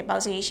 1,580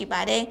 ပေါက်ဈေးရှိပါတ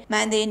ယ်။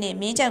မန္တ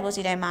လေးနေမြင်းချံကုန်စ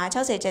ည်တိုင်းမှာ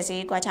 60 ကျပ်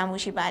ဈေးကွာခြား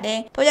မှုရှိပါတယ်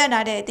။ဖော်ပြ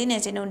ထားတဲ့တင်း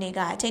နယ်စ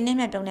င်းတို့တွေကချိန်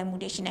နဲ့မြတ်တုံးလဲမှု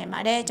တွေရှိ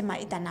နိုင်ပါတယ်။ကျွန်မ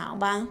အတနာ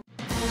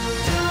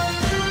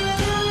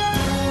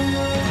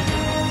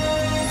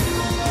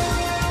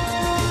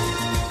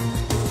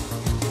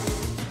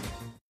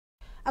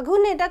အောင်ပါအခု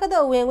နှစ်တက္က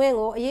သိုလ်ဝင်ခွ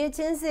င့်ကိုအရေးချ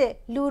င်းစစ်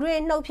လူ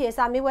တွေနှုတ်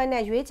ဖြေစာမေး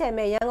ပွဲနဲ့ရွေးချယ်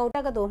မဲ့ရန်ကုန်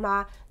တက္ကသိုလ်မှာ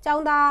ကျော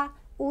င်းသား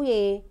ဦး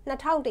ရေ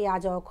2,100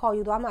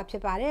 ကျော်ခေါ်ယူသွားမှာဖြ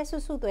စ်ပါ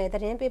တယ်စုစုသွဲ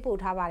သတင်းပေးပို့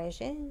ထားပါတယ်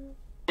ရှင်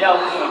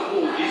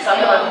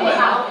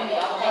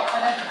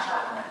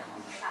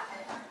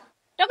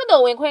တက္က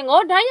သိုလ်ဝင်ခွင့်ကို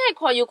ဓာတ်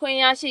ရိုက်ခေါ်ယူခွင့်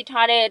ရရှိ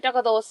ထားတဲ့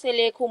တက္ကသိုလ်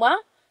14ခု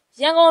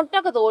မှာရန်ကုန်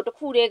တက္ကသိုလ်တစ်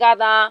ခုတည်း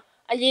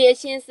ကသာအရေးအ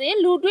ချင်းစစ်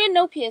လူ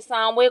တွေနှုတ်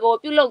ဖြေစာပွဲ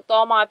ကိုပြုလုပ်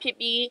တော်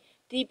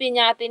မှာဖြစ်ပြီးဒီပ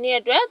ညာသင်တဲ့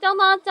အတွက်ကျောင်း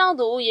သားကျောင်း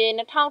သူရေ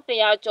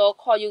2,100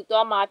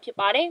 ကျော်ခေါ်ယူသွားမှာဖြစ်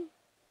ပါတယ်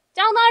။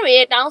ကျောင်းသား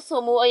တွေတောင်းဆို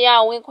မှုအ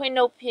ရဝင်ခွ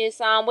င့်နှုတ်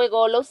ဖြေစာပွဲ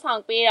ကိုလှုပ်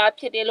ဆောင်ပေးတာ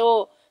ဖြစ်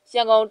တယ်လို့ရ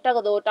န်ကုန်တက္က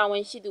သိုလ်တာဝ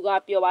န်ရှိသူက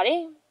ပြောပါတယ်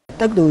။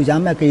တက္ကသိုလ်ရ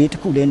မက်ကလေးတစ်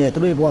ခုလေးနဲ့သူ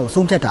တို့ဘဝ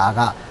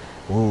ကိုဆုံးဖြတ်တာက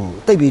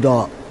တိတ်ပြီး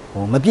တော့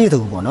မပြည့်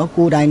စုံဘူးပေါ့နော်။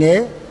ကိုယ်တိုင်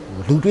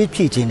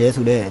နဲ့လူတွေးဖြည့်ခြ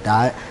င်းလဲဆို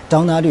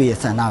တဲ့ဒါကျောင်းသားတွေ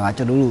ရဲ့ဆန္ဒက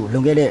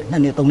ကျွန်တော်တို့လွန်ခဲ့တဲ့2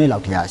 နှစ်3 နှစ်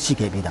လောက်တည်းက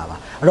ရှိခဲ့ပြီးသားပါ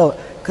။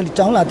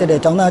အဲ့တော့ကျောင်းလာတက်တဲ့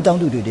ကျောင်းသားကျော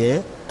င်းသူတွေ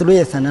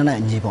တဲ့သူတို့ရဲ့ဆန္ဒ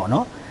နဲ့အညီပေါ့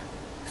နော်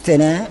။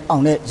ဆယ်တန်းအော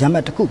င်တဲ့ရ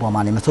မတ်တစ်ခုပေါ်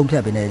မှာနေမဆုံးဖြ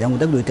တ်ဘဲနဲ့ရန်ကုန်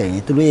တက္ကသိုလ်တက်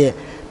ရင်သူတို့ရဲ့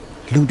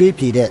လူတွေး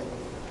ဖြည့်တဲ့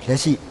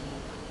လက်ရှိ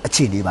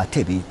အခြေအနေပါထ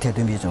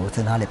ည့်သွင်းပြီးကျွန်တော်စ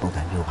ဉ်းစားတဲ့ပုံ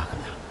စံမျိုးပါခင်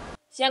ဗျာ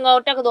။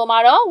ရန်ကုန်တက္ကသိုလ်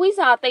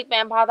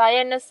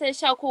မှာတော့ဝိဇာသိပ္ပံဘာသာရဲ့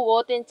26ခု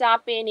ကိုသင်ကြား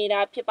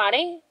ပေးနေတာဖြစ်ပါတ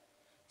ယ်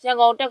။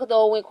ရန်ကုန်တက္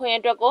ကသိုလ်ဝင်ခွင့်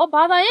အတွက်ကို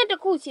ဘာသာရဲ့တစ်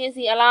ခုချ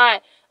င်းစီအ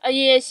လိုက်အ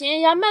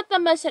ရေးရှင်ရမတ်သ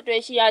တ်မှတ်ချက်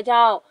တွေရှိရာ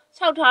ကြောင့်၆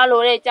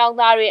ထားလိုတဲ့ကျောင်း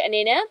သားတွေ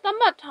အနေနဲ့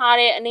သတ်မှတ်ထား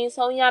တဲ့အနည်း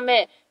ဆုံးရမ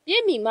တ်ပြ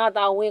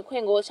ည့်မီမှသာဝင်ခွ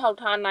င့်ကို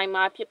၆ထား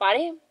နိုင်မှာဖြစ်ပါ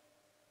တယ်။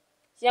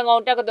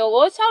ရန်ကုန်တက္ကသိုလ်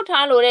ကို၆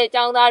ထားလို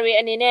တဲ့ကျောင်းသားတွေ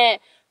အနေနဲ့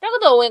တက္က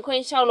သိုလ်ဝင်ခွ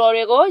င့်လျှောက်လော်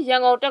တွေကို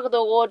ရန်ကုန်တက္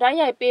ကသိုလ်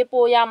ကိုဓာတ်ရိုက်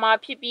ပေးပို့ရ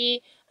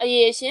မှာဖြစ်ပြီးအ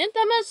ရေးရှင်သ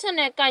တ်မှတ်ချက်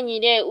နဲ့ကိုက်ညီ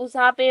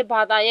တဲ့ဦးစား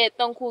ပေးဘာသာရဲ့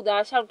3ခုသာ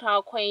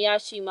လျှောက်ထားခွင့်ရ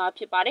ရှိမှာ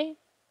ဖြစ်ပါတယ်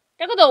။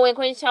တက္ကသိုလ်ဝင်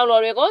ခွင့်လျှောက်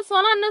လော်တွေကိုဇွန်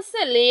လ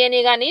24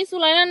ရက်နေ့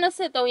ကနေဇူလိုင်လ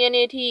23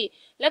ရက်နေ့ထိ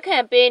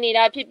လက်ခံပေးနေ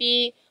တာဖြစ်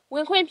ပြီး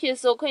ဝင်ခွင့်ဖြစ်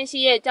ဆိုခွင့်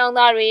ရှိတဲ့ကျော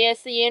င်းသားတွေရဲ့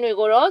စာရင်း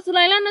တွေကိုတော့ဇူ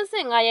လိုင်လ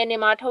25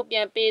ရက်နေ့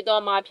မှာထုတ်ပြန်ပေး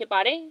သွား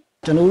မှာဖြစ်ပါတယ်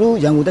။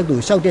ကျွန်တော်တို့ရန်ကုန်တက္က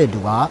သိုလ်လျှောက်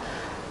တဲ့လူက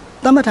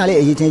သတ်မှတ်ထားတဲ့အ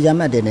ရေးချင်း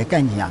ရမှတ်တယ်နဲ့ကို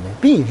က်ညီရမယ်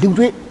ပြီးလူ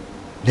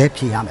တွေလ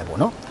ည်းဖြေရမယ်ပေါ့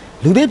နော်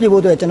လူတွေဖြေ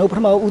ဖို့အတွက်ကျွန်တော်ပထ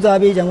မဦးစား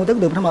ပေးရန်ကုန်တက္က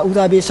သိုလ်ပထမဦး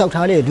စားပေး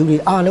လျှောက်ထားတဲ့လူတွေ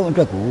အားလုံးအ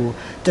တွက်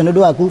ကိုကျွန်တော်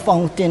တို့ကကူဖော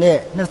င်တင်တဲ့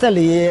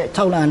24ရက်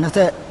6လ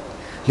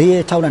24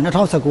ရက်6လ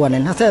2019ကနေ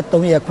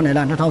23ရက်9လ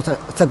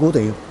2019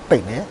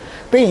တွေပိတ်မယ်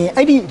ပြီး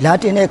ရင်အဲ့ဒီလာ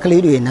တင်တဲ့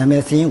ကလေးတွေနာမ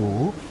ည်စင်း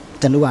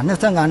ကိုကျွန်တော်က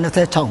25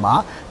 26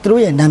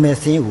မှာသူတို့ရဲ့နာ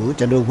မည်စင်းကို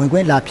ကျွန်တော်ဝင်ခွ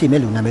င့်လာဖြည့်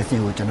မဲ့လူနာမည်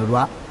စင်းကိုကျွန်တော်တို့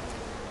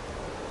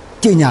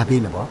ကကြေညာ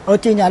ပေးမယ်ပေါ့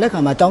အဲ့တော့ကြေညာ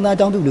တဲ့ခါမှာကျောင်းသား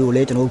ကျောင်းသူတွေကိုလ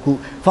ည်းကျွန်တော်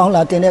အခုဖောင်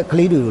လာတင်တဲ့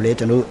ကလေးတွေကိုလည်း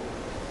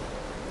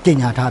ကျွန်တော်ကြေ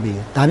ညာ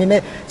ထားပြီးဒါပေမဲ့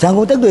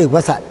ရန်ကုန်တက္ကသိုလ်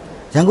website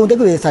ရန်ကုန်တက္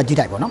ကသိုလ်ရဲ့စာကြည့်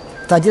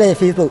တိုက်ပေါ့နော်စာကြည့်တိုက်ရဲ့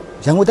Facebook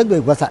ရန်ကုန်တက္ကသို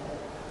လ် website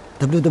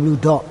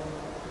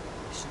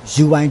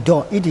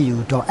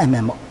www.uy.edu.mm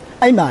ပေါ့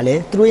အဲ့မှာလည်း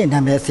သူတို့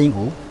ရဲ့နာမည်စင်း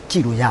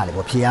ကိုကြည့်လို့ရတယ်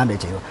ပေါ့ဖြေရ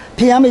မယ်ချိန်တော့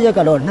ဖြေရမယ့်ရက်က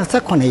တော့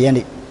28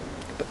ရက်နေ့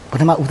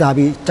ပထမဦးစား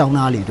ပေးကျောင်း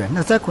သားလေးတွေ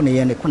28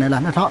ရက်နေ့9လ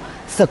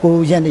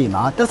2019ရက်နေ့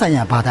မှာတက်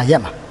ဆိုင်ရာဘာသာရ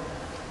က်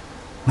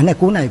မှာမနေ့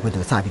9နာရီ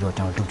ခွဲသူစပြီးတော့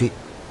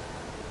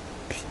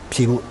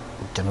ကျွန်တော်လူတွေ့ဖြေဖို့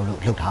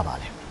ကျွန်တော်တို့လှုပ်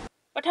ထားပါတယ်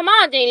ပထ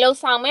မအကြိမ်လှုပ်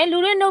ဆောင်မဲ့လူ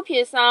တွေနှုတ်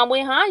ဖြေဆောင်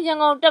ပွဲဟာရန်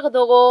ကုန်တက္က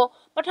သိုလ်ကို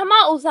ပထ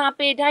မဦးစား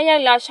ပေးဓာတ်ရို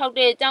က်လာ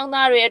လျှောက်တဲ့ကျော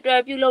င်းသားတွေအတွ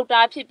က်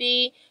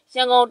ပြုလုပ်တာဖြစ်ပြီးရ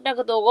န်ကုန်တက္က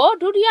သိုလ်ကို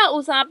ဒုတိ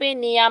ယဦးစား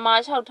ပေးနေရာမှာ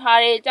လျှောက်ထား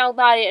တဲ့ကျောင်း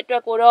သားတွေ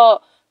အတွက်ကိုတော့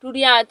ဒု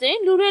တိယအ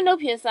ကြိမ်လူတွေ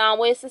နှုတ်ဖြေ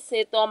ဆောင်ပွဲ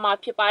စစ်ဆေးတော်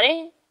မှာဖြစ်ပါတယ်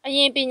။အရ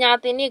င်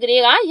ပညာသင်နှစ်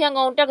ကလေးကရန်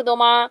ကုန်တက္က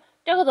သိုလ်မှာ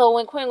တက္ကသိုလ်ဝ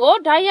င်ခွင့်ကို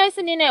ဓာတ်ရိုက်စ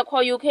နစ်နဲ့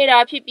ခေါ်ယူ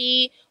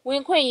ခဲ့တာဖြစ်ပြီးဝ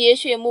င်ခွင့်ရေး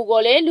ရွှေ့မှု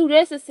ကိုလ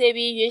ည်းလူတွေစစ်ဆေး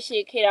ပြီးရွေးချ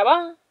ယ်ခဲ့တာပါ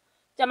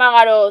။ကျွန်မ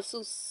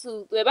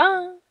ကတော့စုသွဲပါ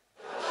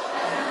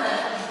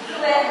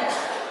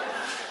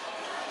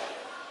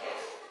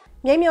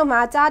မြိတ်မြို့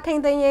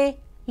မှာကြားထိန်သိမ်း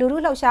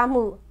ရေးလူထုလှုပ်ရှား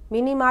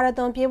မှုမီနီမာရ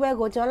သွန်ပြေး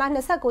ပွဲကိုဇွန်လ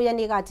29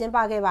ရက်နေ့ကကျင်း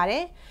ပခဲ့ပါ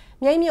တယ်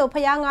။မြိတ်မြို့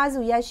ဖျား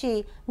ငါးစုရက်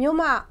ရှိမြို့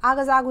မအား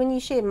ကစားကွ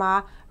င်းကြီးရှေ့မှာ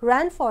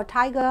Run for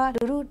Tiger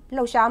လူထု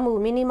လှုပ်ရှားမှု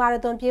မီနီမာ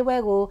ရသွန်ပြေးပွဲ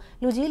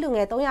ကိုလူကြီးလူင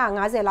ယ်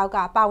350လောက်က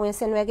ပါ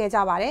ဝင်ဆင်နွှဲ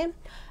ခဲ့ကြပါတယ်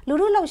။လူ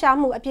ထု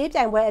လှုပ်ရှားမှု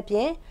အပြေးပြိုင်ပွဲ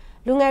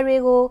အပြင်လူငယ်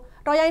တွေကို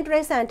တော်ရိုင်း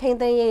တရိတ်ဆန်ထိန်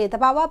သိမ်းရေး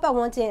တဘာဝပတ်ဝ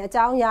န်းကျင်အ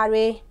ကြောင်းအရာ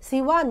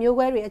တွေဇီဝ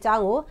မျိုးကွဲတွေအကြော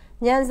င်းကို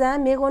ညံစမ်း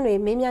မေးခွန်း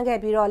တွေမေးမြန်းခဲ့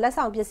ပြီးတော့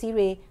လက်ဆောင်ပစ္စ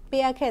ည်းတွေ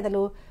ပေးအပ်ခဲ့သ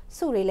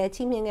လိုစုတွေလည်း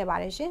ချီးမြှင့်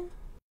ခဲ့ပါတယ်ရှင်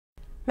။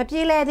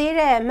မပြေလည်သေး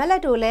တဲ့မက်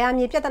လက်တိုလဲ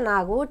ရမြေပြ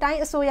ဿနာကိုတိုင်း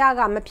အစိုးရ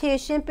ကမ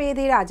ဖြေရှင်း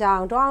ပေးသေးတာကြော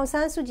င့်ဒေါအောင်ဆ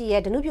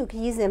န်းစုကြည်ရဲ့ဒနုဖြူ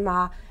ခရီးစဉ်မှာ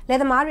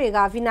လယ်သမားတွေ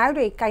ကဗီနို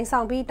င်းတွေကင်ဆော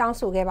င်ပြီးတောင်း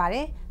ဆိုခဲ့ပါ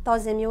တယ်။တော်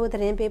စင်မျိုး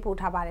သတင်းပေးပို့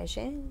ထားပါတယ်ရှ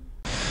င်။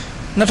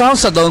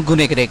2013ခု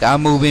နှစ်ကတည်းက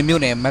မူပင်မြို့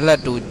နယ်မက်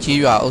လက်တိုကြီး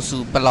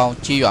ရွာအုပ်စုပ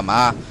လောင်ကြီးရွာ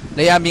မှာ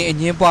လေယာဉ်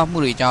အငင်းပွားမှု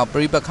တွေကြောင့်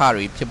ပြိပခါ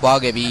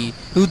တွေဖြစ်ပွားခဲ့ပြီး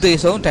လူသေ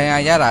ဆုံး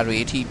ဒဏ်ရာရတာ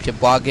တွေအထိဖြစ်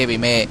ပွား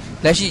ခဲ့ပေမဲ့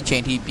လက်ရှိ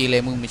ချိန်ထိပြေ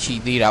လည်မှုမရှိ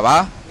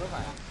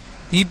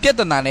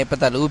သေးတာပါဒီပြဿနာနဲ့ပတ်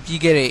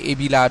သက်လို့ပြီးခဲ့တဲ့ဧ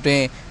ပြီလ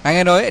အတွင်း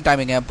နိုင်ငံတော်ရဲ့အတိုင်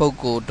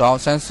ပင်ခံပုဂ္ဂိုလ်ဒေါအော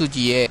င်ဆန်းစုကြ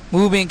ည်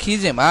ရဲ့မူပင်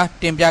ခီးစဉ်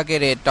မှာတင်ပြ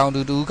ခဲ့တဲ့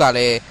တောင်သူတူက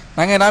လည်း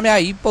နိုင်ငံသားများ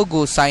၏ပုဂ္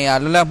ဂိုလ်ဆိုင်ရာ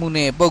လွတ်လပ်မှု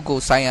နဲ့ပုဂ္ဂို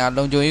လ်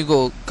ဆိုင်ရာလုံခြုံ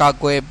ရေးကိုကာ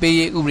ကွယ်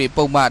ပေးရေးဥပဒေ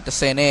ပုံမှန်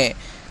10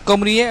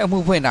နဲ့ကုမ္ပဏီရဲ့အ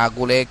မှုဖွင့်တာ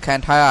ကိုလ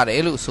ည်းခံထားရတယ်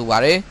လို့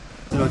ဆိုပါတယ်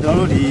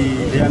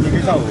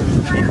ကျွန်တော်တို့ဒီလေယာဉ်ကိစ္စ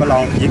ကိုဒီပ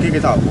လောင်ရေးကိ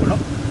စ္စကိုပေါ့နော်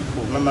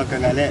ဟိုမ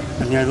ကန်ကန်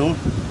နဲ့အများဆုံး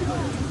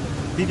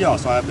ပြီးပြော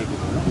င်းဆွားပေးဖို့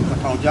ပေါ့နော်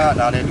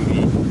ထောင်ကြားလာတဲ့လူ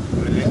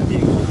တွေလည်းအပြ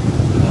င်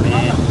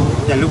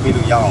ကိုပြန်လုပ်ပေး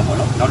လို့ရအောင်ပေါ့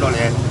နော်နောက်တော့လ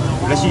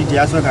ည်းလက်ရှိတ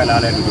ရားစွဲခံ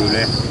ရတဲ့လူတွေလ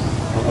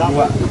ည်းဟို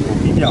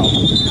ကပြီးပြောင်း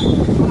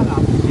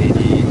ဒီ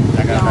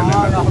နိုင်ငံတော်နို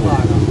င်ငံတော်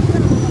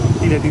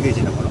ဒီလည်းတည်တည်ချ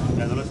င်တယ်ပေါ့နော်အ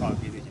များဆုံးဆွား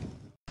ပေးသေးချင်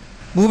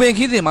မူ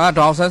ပင်ခီးစဉ်မှာ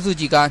ဒေါအောင်ဆန်းစု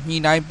ကြည်ကညှိ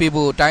နှိုင်းပေး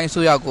ဖို့တိုင်း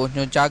အစိုးရ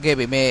ကိုညွှန်ကြား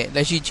ခဲ့ပေမဲ့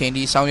လက်ရှိ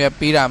ချိန်ထိဆောင်ရွက်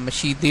ပေးတာမ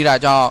ရှိသေးတာ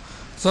ကြော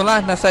င့်ဇွန်လ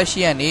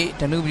28ရက်နေ့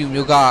ဒနုပြူ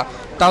မျိုးက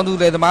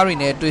တောင်သူလယ်သမား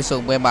တွေနဲ့တွေ့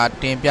ဆုံပွဲ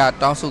မှာတင်ပြ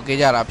တောင်းဆိုခဲ့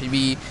ကြတာဖြစ်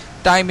ပြီး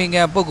တိုင်ပင်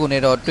ခံပုဂ္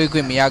ဂိုလ်နဲ့တော့တွေ့ခွ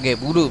င့်မရခဲ့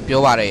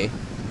ဘူးလို့ပြောပါတယ်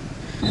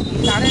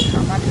လာ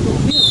တဲ့ခါမှာဒီ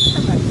လိုမျိုး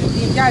ဆက်မှတ်တင်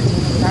ပြခြ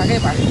င်းလာခဲ့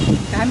ပါ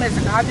တယ်ဒါပေမဲ့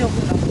စကားပြော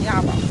ဖို့တော့မရ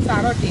ပါ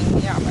ဘူးစာတော့တင်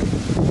မရပါ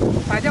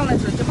ဘူးဘာကြောင့်လဲ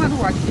ဆိုတော့ကျမတို့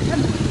ကဒီထက်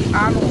လူကြီး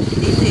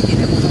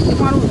အားလုံးဒီသိနေတယ်ပေါ့နော်ကျ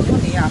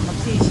မတို့တို့နေရ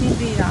မဖြေရှ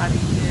င်းပေးတာ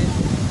ဒီ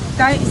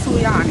တိုင်း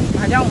အစိုးရ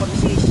ကနေဘာကြောင့်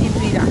မဖြေရှ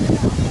င်းပေးတာ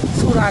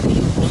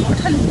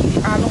ဆိုတာဒီပေါ့နော်ထက်လူ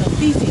ကြီး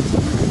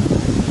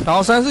အားလုံးသိစေချင်ဒေါ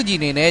အောင်ဆ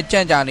န်းစုကြည်အနေ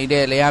နဲ့ကြံ့ကြာနေ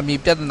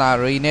တဲ့လေယာဉ်ပြဿနာ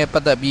တွေနဲ့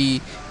ပတ်သက်ပြီး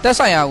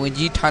တက်ဆိုင်ရာ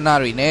ဝန်ကြီးဌာန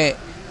တွေနဲ့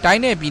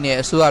တိုင်းနယ်ပြည်နယ်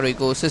အစိုးရ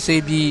တွေကို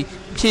စစ်ဆေးပြီး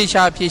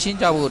ဖြေရှင်း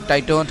ကြဖို့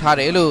တိုက်တွန်း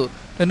ထားတယ်လို့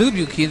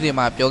ဒနုပြူခီးစဉ်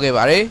မှာပြောခဲ့ပါ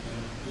တယ်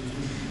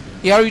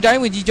။ AR တိုင်း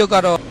ဝန်ကြီးချုပ်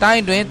ကတော့တို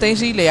င်းတွင်သိန်း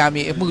စီလေယာ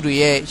ဉ်အမှု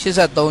တွေရဲ့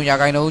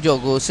83%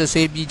ကျော်ကို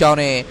စစ်ဆေးပြီးကြော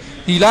င်းနဲ့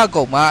ဒီ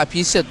လကုန်မှာ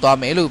အပြည့်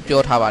စစ်သွားမယ်လို့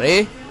ပြောထားပါတယ်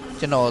။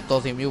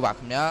ကျွန်တော်တော်စင်မျိုးပါခ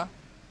င်ဗျာ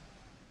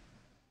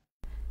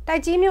။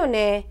တိုက်ကြီးမြို့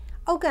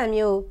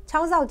နယ်အုတ်ကံမြို့ချော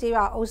င်းဆောက်ကျေး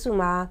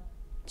ရွာအုပ်စုမှာ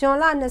ဇွန်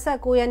လ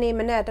29ရက်နေ့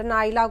မနက်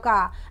တနာရီလောက်ကအ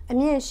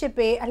မြင့်10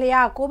ပေ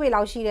အလျား9ပေ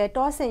လောက်ရှိ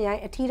တဲ့တောဆင်ရို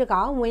င်းအထီးတ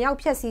ကောင်ဝင်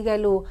ရောက်ဖျက်ဆီး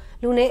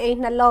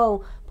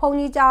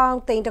ခဲ့လို့လူနေအိမ်နှလုံးဖုန်ကြီးကျောင်း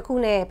တိမ်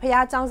တစ်ခုနဲ့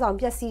ဖျားကျောင်းဆောင်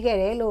ပျက်စီးခဲ့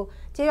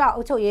တယ်လို့ကျေးရွာ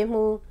အုပ်ချုပ်ရေး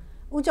မှူး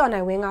ဦး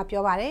ကျော်နိုင်ဝင်း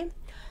ကပြောပါတယ်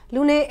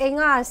လူနေအိမ်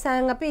ကဆ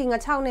န်ငပိင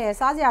ချောက်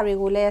နဲ့စားစရာတွေ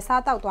ကိုလ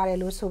ည်းစားတောက်သွားတယ်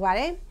လို့ဆိုပါတ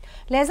ယ်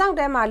လယ်ဆောင်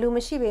တဲမှာလူမ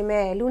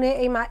ရှိပေမဲ့လူနေ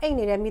အိမ်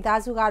မှာအိတ်နေတဲ့မိ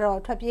သားစုကတော့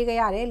ထွက်ပြေး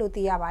ခဲ့ရ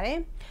တယ်လို့သိရပါ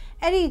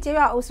တယ်အဲ့ဒီကျေး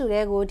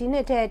ရွာအုပ်စုတွေ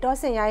ကိုဒီနှစ်ထဲတော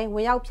ဆင်ရိုင်းဝ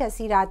င်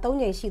ရောက်ဖျက်ဆီးတာ3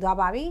ကြိမ်ရှိသွား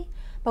ပါ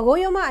ပြီပဲခူး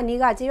ရိုးမအ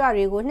နီးကကျေး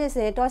ရွာတွေကိုနှစ်စ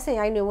ဉ်တောဆင်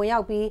ရိုင်းတွေဝင်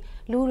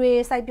ရောက်ပြီးလူတွေ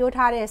စိုက်ပျိုး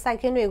ထားတဲ့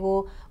စိုက်ခင်းတွေ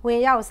ကိုဝင်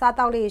ရောက်စား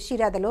တောက်လေး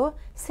ရှိတတ်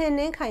တယ်လို့ဆင်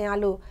နှင်းခံရ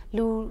လို့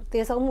လူသေ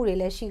ဆုံးမှုတွေ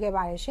လည်းရှိခဲ့ပါ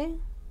တယ်ရှင်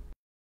။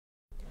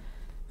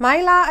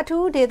မိုင်းလာ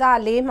အထူးဒေ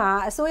သ၄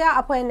မှာအစိုး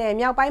ရအဖွဲ့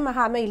နဲ့မြောက်ပိုင်းမ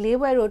ဟာမိတ်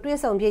၄ဘွဲတို့တွေ့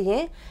ဆုံဖြစ်ရ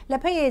င်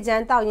လက်ဖက်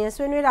ရည်ချမ်းတောက်ရင်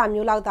ဆွေးနွေးတာ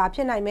မျိုးလောက်သာဖြ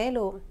စ်နိုင်မယ်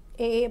လို့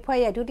AA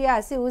အဖွဲ့ရဲ့ဒုတိ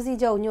ယစစ်ဦး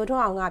စီးချုပ်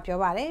ညိုထွန်းအောင်ကပြော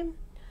ပါတယ်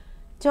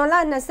။ဇွန်လ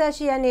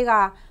28ရက်နေ့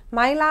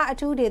ကမိုင်းလာအ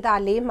ထူးဒေသ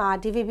၄မှာ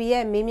DVB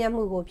ရဲ့မေးမြ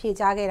န်းမှုကိုဖြေ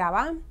ကြား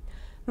ခဲ့တာပါ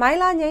။မိုင်း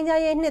လာငိ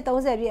မ့်ချမ်းရေးနှစ်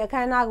30ပြည့်အ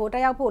ခမ်းအနားကိုတ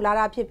က်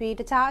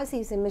ရောက်ဖို့လာတာဖြစ်ပြီးတခြား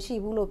အစီအစဉ်မ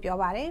ရှိဘူးလို့ပြော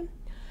ပါတယ်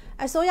။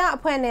အစိုးရ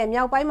အဖွဲ့နဲ့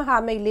မြောက်ပိုင်း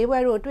မဟာမိတ်၄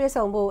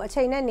ဘွဲတို့တွေ့ဆုံဖို့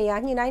အချိန်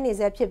နဲ့နေရာညှိနှို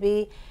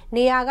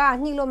င်းနေဆဲဖြစ်ပြီးနေရာက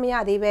ညှိလို့မ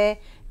ရသေးပဲ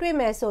တွေ့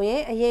မယ်ဆို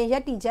ရင်အရင်ရ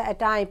က်တီချက်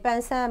အတိုင်းပ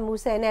န်းဆ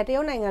န်းမူဆယ်နဲ့တ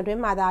ရုတ်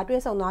နိုင်ငံတွင်း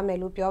မှာသာတွေ့ဆုံသွား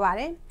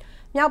မယ်လို့ပြောပါတယ်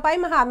။မြောက်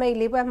ပိုင်း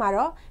မဟာမိတ်၄ဘွဲမှာ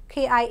တော့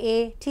KIA,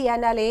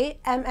 TNLA,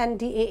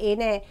 MNDAA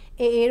နဲ့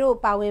AA တို့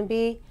ပါ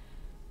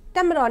ဝင်ပြီးတ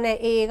ပ်မတော်နဲ့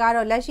AA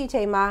ကတော့လက်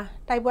ရှိချိန်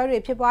မှာတိုက်ပွဲတွေ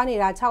ဖြစ်ပွား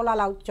နေတာ6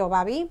လလောက်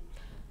ကျော်ပါပြီ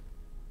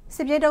။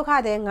စစ်ပြေးဒုက္ခ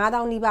သည်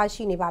9000နီးပါး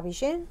ရှိနေပါပြီ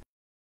ရှင်။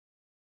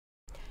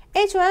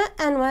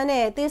 H1N1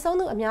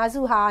 နဲ့သေဆုံးသူအများစု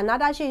ဟာနာ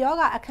တာရှည်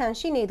ယောဂအခ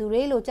န့်ရှိနေသူ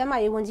တွေလို့ကျန်းမာ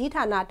ရေးဝန်ကြီး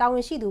ဌာနတာဝ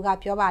န်ရှိသူက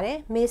ပြောပါတယ်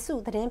။မေ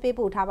စုသတင်းပေး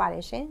ပို့ထားပါတယ်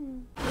ရှင်။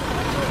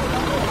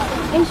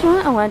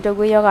 H1N1 တုပ်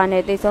ကွေးယောဂ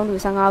နဲ့သေဆုံးသူ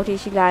15ဦးထိ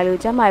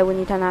ရှိလာလို့ကျန်းမာရေးဝန်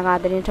ကြီးဌာနက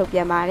သတ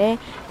င်းထုတ်ပြန်ပါတယ်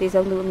။သေ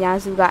ဆုံးသူ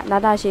အများစုကနာ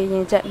တာရှည်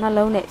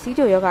ရင်ကျက်နှလုံးနဲ့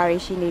စီးကျိုယောဂတွေ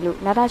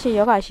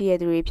ရှိနေလို့နာတာရှည်ယောဂရှိရတဲ့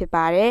သူ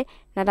တွေဖြစ်ပါတယ်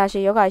။နာတာရှ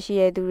ည်ယောဂ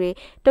ရှိရတဲ့သူတွေ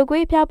တုပ်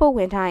ကွေးဖျားပုတ်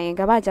ဝင်ထား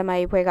ရင်ကမ္ဘာ့ကျန်းမာ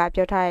ရေးအဖွဲ့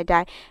ကပြောထားတဲ့အ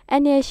တိုင်း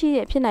အန္တရာယ်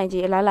ရှိတဲ့ဖြစ်နိုင်ခြေ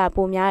အလား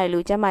အလာပိုများ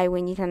တယ်လို့ကျန်းမာရေးဝ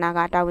န်ကြီးဌာနက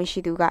တာဝန်ရှိ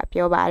သူ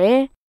ကပြောပါတယ်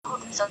။ဟု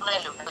တ်ဆုံး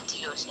တဲ့လူတွေကြ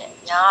ည့်လို့ရှိရင်အ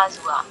များ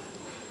စု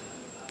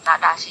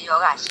ကနာတာရှည်ယော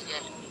ဂရှိ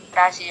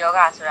တဲ့လူနာတာရှည်ယော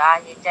ဂဆိုတာ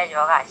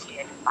ရင်ကျက်ယောဂရှိ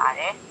တဲ့လူပါတ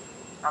ယ်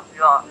။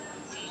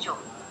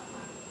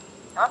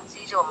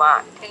နောက်ပြီးတော့စီးကျို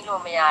မှာထိန်း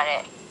လို့မရ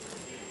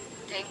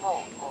တဲ့ထိန်းဖို့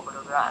ဟိုဘယ်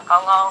လိုပြောကော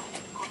င်းကော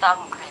င်းကုသ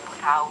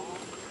မှုခံယူထား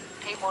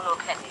ဘူးထိန်းဖို့လို့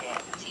ခက်နေတဲ့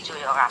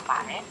စီးကျိုယော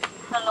ဂပါတယ်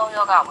နှလုံး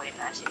ယောဂဝေ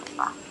ဒနာရှိ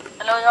ပါ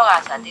နှလုံးယောဂ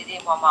ဆိုတာတည်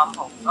တည်မောမမ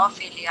ဟုတ်ဘူးเนา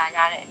ะဖီလီယာရ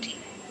တဲ့အထိ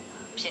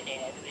ဖြစ်နေ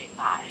တဲ့သူတွေ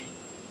ပါ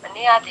တယ်မ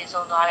နေ့က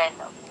တည်ဆုံးသွားတဲ့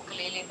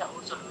ကလေးလေး2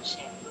ဦး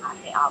ဆိုလို့ရှိရင်အား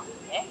လည်းအောင်ပြီ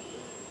လေ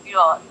ပြီး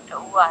တော့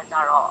2ဦး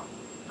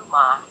ကကြတော့သူ့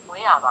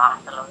မှာမွေးရပါ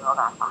နှလုံး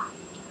ယောဂပါ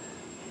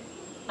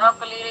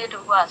နောက်ကလေးလေး2ဦး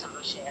ကဆို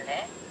လို့ရှိရင်လည်း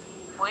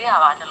မွေး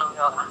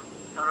ရပါနှလုံးယော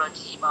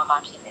ဂတော်တော်ကြီးမား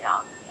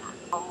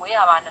မားဖြစ်နေတာပေါ့မွေးရ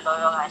ပါနှလုံး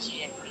ယောဂ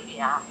ရှိတဲ့လူ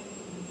တွေက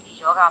ဒီ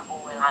ယောဂ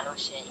ပိုး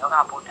ဝင်လာလို့ရှိရင်ယော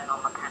ဂပိုးတ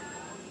န်းတော့မခံ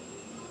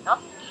ဘူးเนา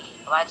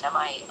ะဒီဘာကျမ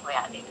ကြီးအဖွဲ့က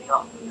နေပြီး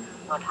တော့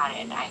ပြောထားတဲ့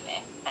အတို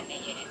င်းပဲအနေ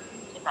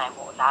နဲ့ဖြစ်နိုင်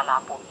ဖို့အလား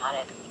အလာပိုများ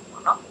တဲ့သူ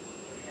ပေါ့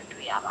နော်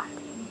တွေ့ရပါတယ်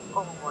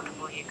ကိုယ့်ကိုယ်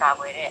ကိုရေးကာ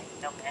ကွယ်တဲ့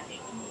လုပ်ငန်းတွေ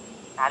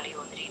ဒါလေး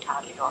ကိုသတိ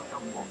ထားပြီးတော့လု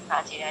ပ်ဖို့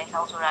အခြေတိုင်း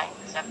ဆောင်းဆိုတိုင်း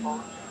စက်ဖို့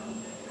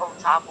ပုံ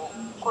စားဖို့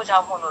ကိုကြော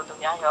င့်မို့လို့သူ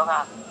များယောဂ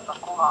မ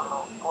ကူအောင်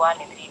လို့ကိုက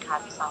နေသတိထား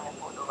ပြီးဆောင်ရွက်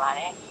ဖို့လိုပါတ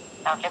ယ်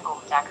နောက်လက်ကို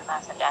ကြာခဏ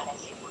စက်တန်းနဲ့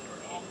စီဖို့လို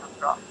တယ်နောက်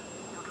ပြီးတော့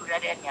လူရ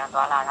တဲ့နေရာ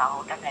သွားလာတာ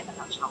ကိုတက်နိုင်တဲ့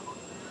လောက်ဆောင်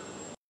ဖို့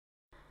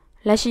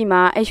လက်ရှိ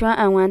မှာ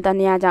H1N1 တန်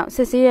ရာကြောင့်စ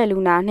စ်ဆေးတဲ့လူ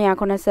နာ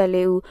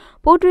284ဦး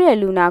ပိုးတွေ့တဲ့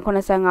လူနာ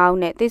85ဦး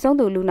နဲ့သေဆုံး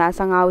သူလူနာ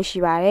15ဦးရှိ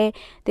ပါတယ်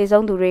။သေ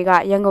ဆုံးသူတွေက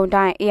ရန်ကုန်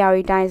တိုင်း AR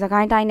တိုင်းစ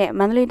ကိုင်းတိုင်းနဲ့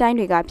မန္တလေးတိုင်း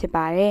တွေကဖြစ်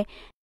ပါတယ်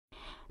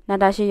။နာ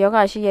တာရှည်ယောဂ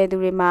ရှိတဲ့သူ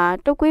တွေမှာ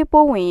တုပ်ကွေး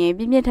ပိုးဝင်ရင်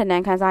ပြင်းပြင်းထန်ထ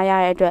န်ခံစားရ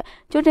တဲ့အတွက်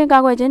ကြိုတင်ကာ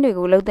ကွယ်ခြင်းတွေ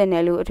ကိုလုပ်သင့်တ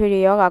ယ်လို့အထွေ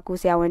ထွေယောဂကု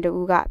ဆရာဝန်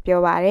တို့ကပြော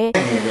ပါတယ်။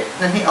နှစ်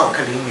နှစ်အောက်က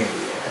လေးငယ်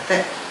တွေအသ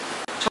က်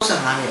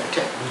65နှစ်အထ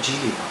က်လူကြီး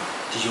တွေမှာ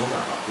ဒီယောဂ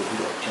ကပို့ပြီး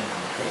တော့ဖြစ်နေ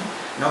တယ်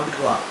။နောက်တစ်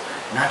ခုက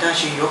နာတာ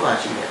ရှည်ယောဂ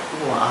ရှိတယ်ဥ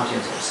ပမာအားဖြ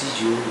င့်ဆိုစီ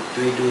ဂျူ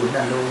တွေးတိုးနှ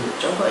လုံး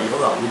ကြောက်ကယော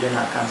ဂဝေဒ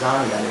နာခံစား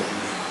နေရတဲ့လူ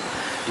တွေ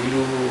ဒီ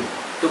လို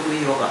တုပ်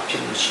ကွေးယောဂဖြ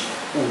စ်လို့ရှိရင်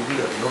ပို့ပြီး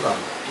တော့ယောဂ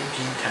ပြင်းပြ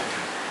င်းထန်ထ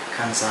န်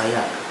ခံစားရတ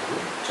ယ်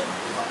လို့ကျွန်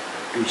တော်တို့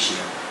ကတွေ့ရှိ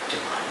ရဖြ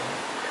စ်ပါတယ်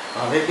။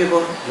ဘာပဲဖြစ်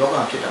ဖို့ယောဂ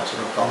ဖြစ်တာဆို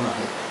တော့ကောင်းတာမ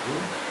ဟုတ်ဘူး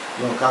။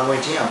ဒီကာကွယ်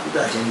ခြင်းအပု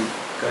ဒ်ခြင်းကြီး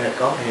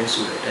ကောင်းတယ်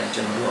ဆိုတဲ့အတိုင်း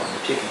ကျွန်တော်တို့က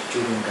ဖြစ်ခင်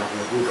ကျူးလွန်ကာကွ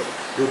ယ်ဖို့တော့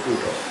လုပ်ဖို့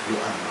တော့လို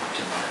အပ်မှာဖြ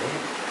စ်ပါတယ်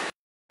။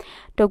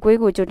တုပ်ကွေး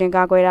ကိုကြိုတင်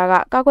ကာကွယ်တာက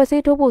ကာကွယ်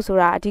ဆေးထိုးဖို့ဆို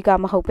တာအဓိက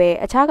မဟုတ်ပဲ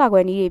အခြားကာကွ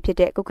ယ်နည်းတွေဖြစ်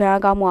တဲ့ကုခ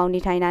န်းကောင်းမအောင်နေ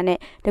ထိုင်တာနဲ့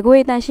တကွေ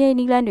တန်ရှင်းန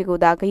ည်းလမ်းတွေကို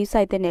သာဂရု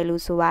စိုက်သင့်တယ်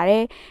လို့ဆိုပါတ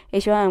ယ်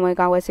။ H1N1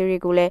 ကာကွယ်ဆေးတွေ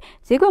ကိုလည်း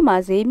ဈေးကွက်မှာ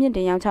ဈေးမြင့်တ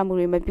င်ရောင်းချမှု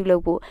တွေမပြုလု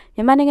ပ်ဖို့မြ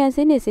န်မာနိုင်ငံ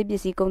ဆေးနှင့်ဆေးပ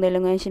စ္စည်းကုန်သည်လု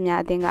ပ်ငန်းရှင်များ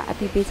အသင်းကအ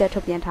သိပေးချက်ထု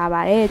တ်ပြန်ထား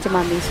ပါတယ်။ကျွန်မ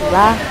မေးစု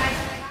ပါ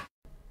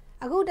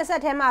အခုတစ်ဆ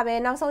က်ထဲမှာပဲ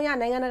နောက်ဆုံးရ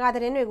နိုင်ငံတကာသ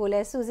တင်းတွေကိုလ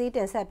ည်းစူးစီးတ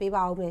င်ဆက်ပေး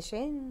ပါဦးမယ်ရှ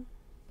င်။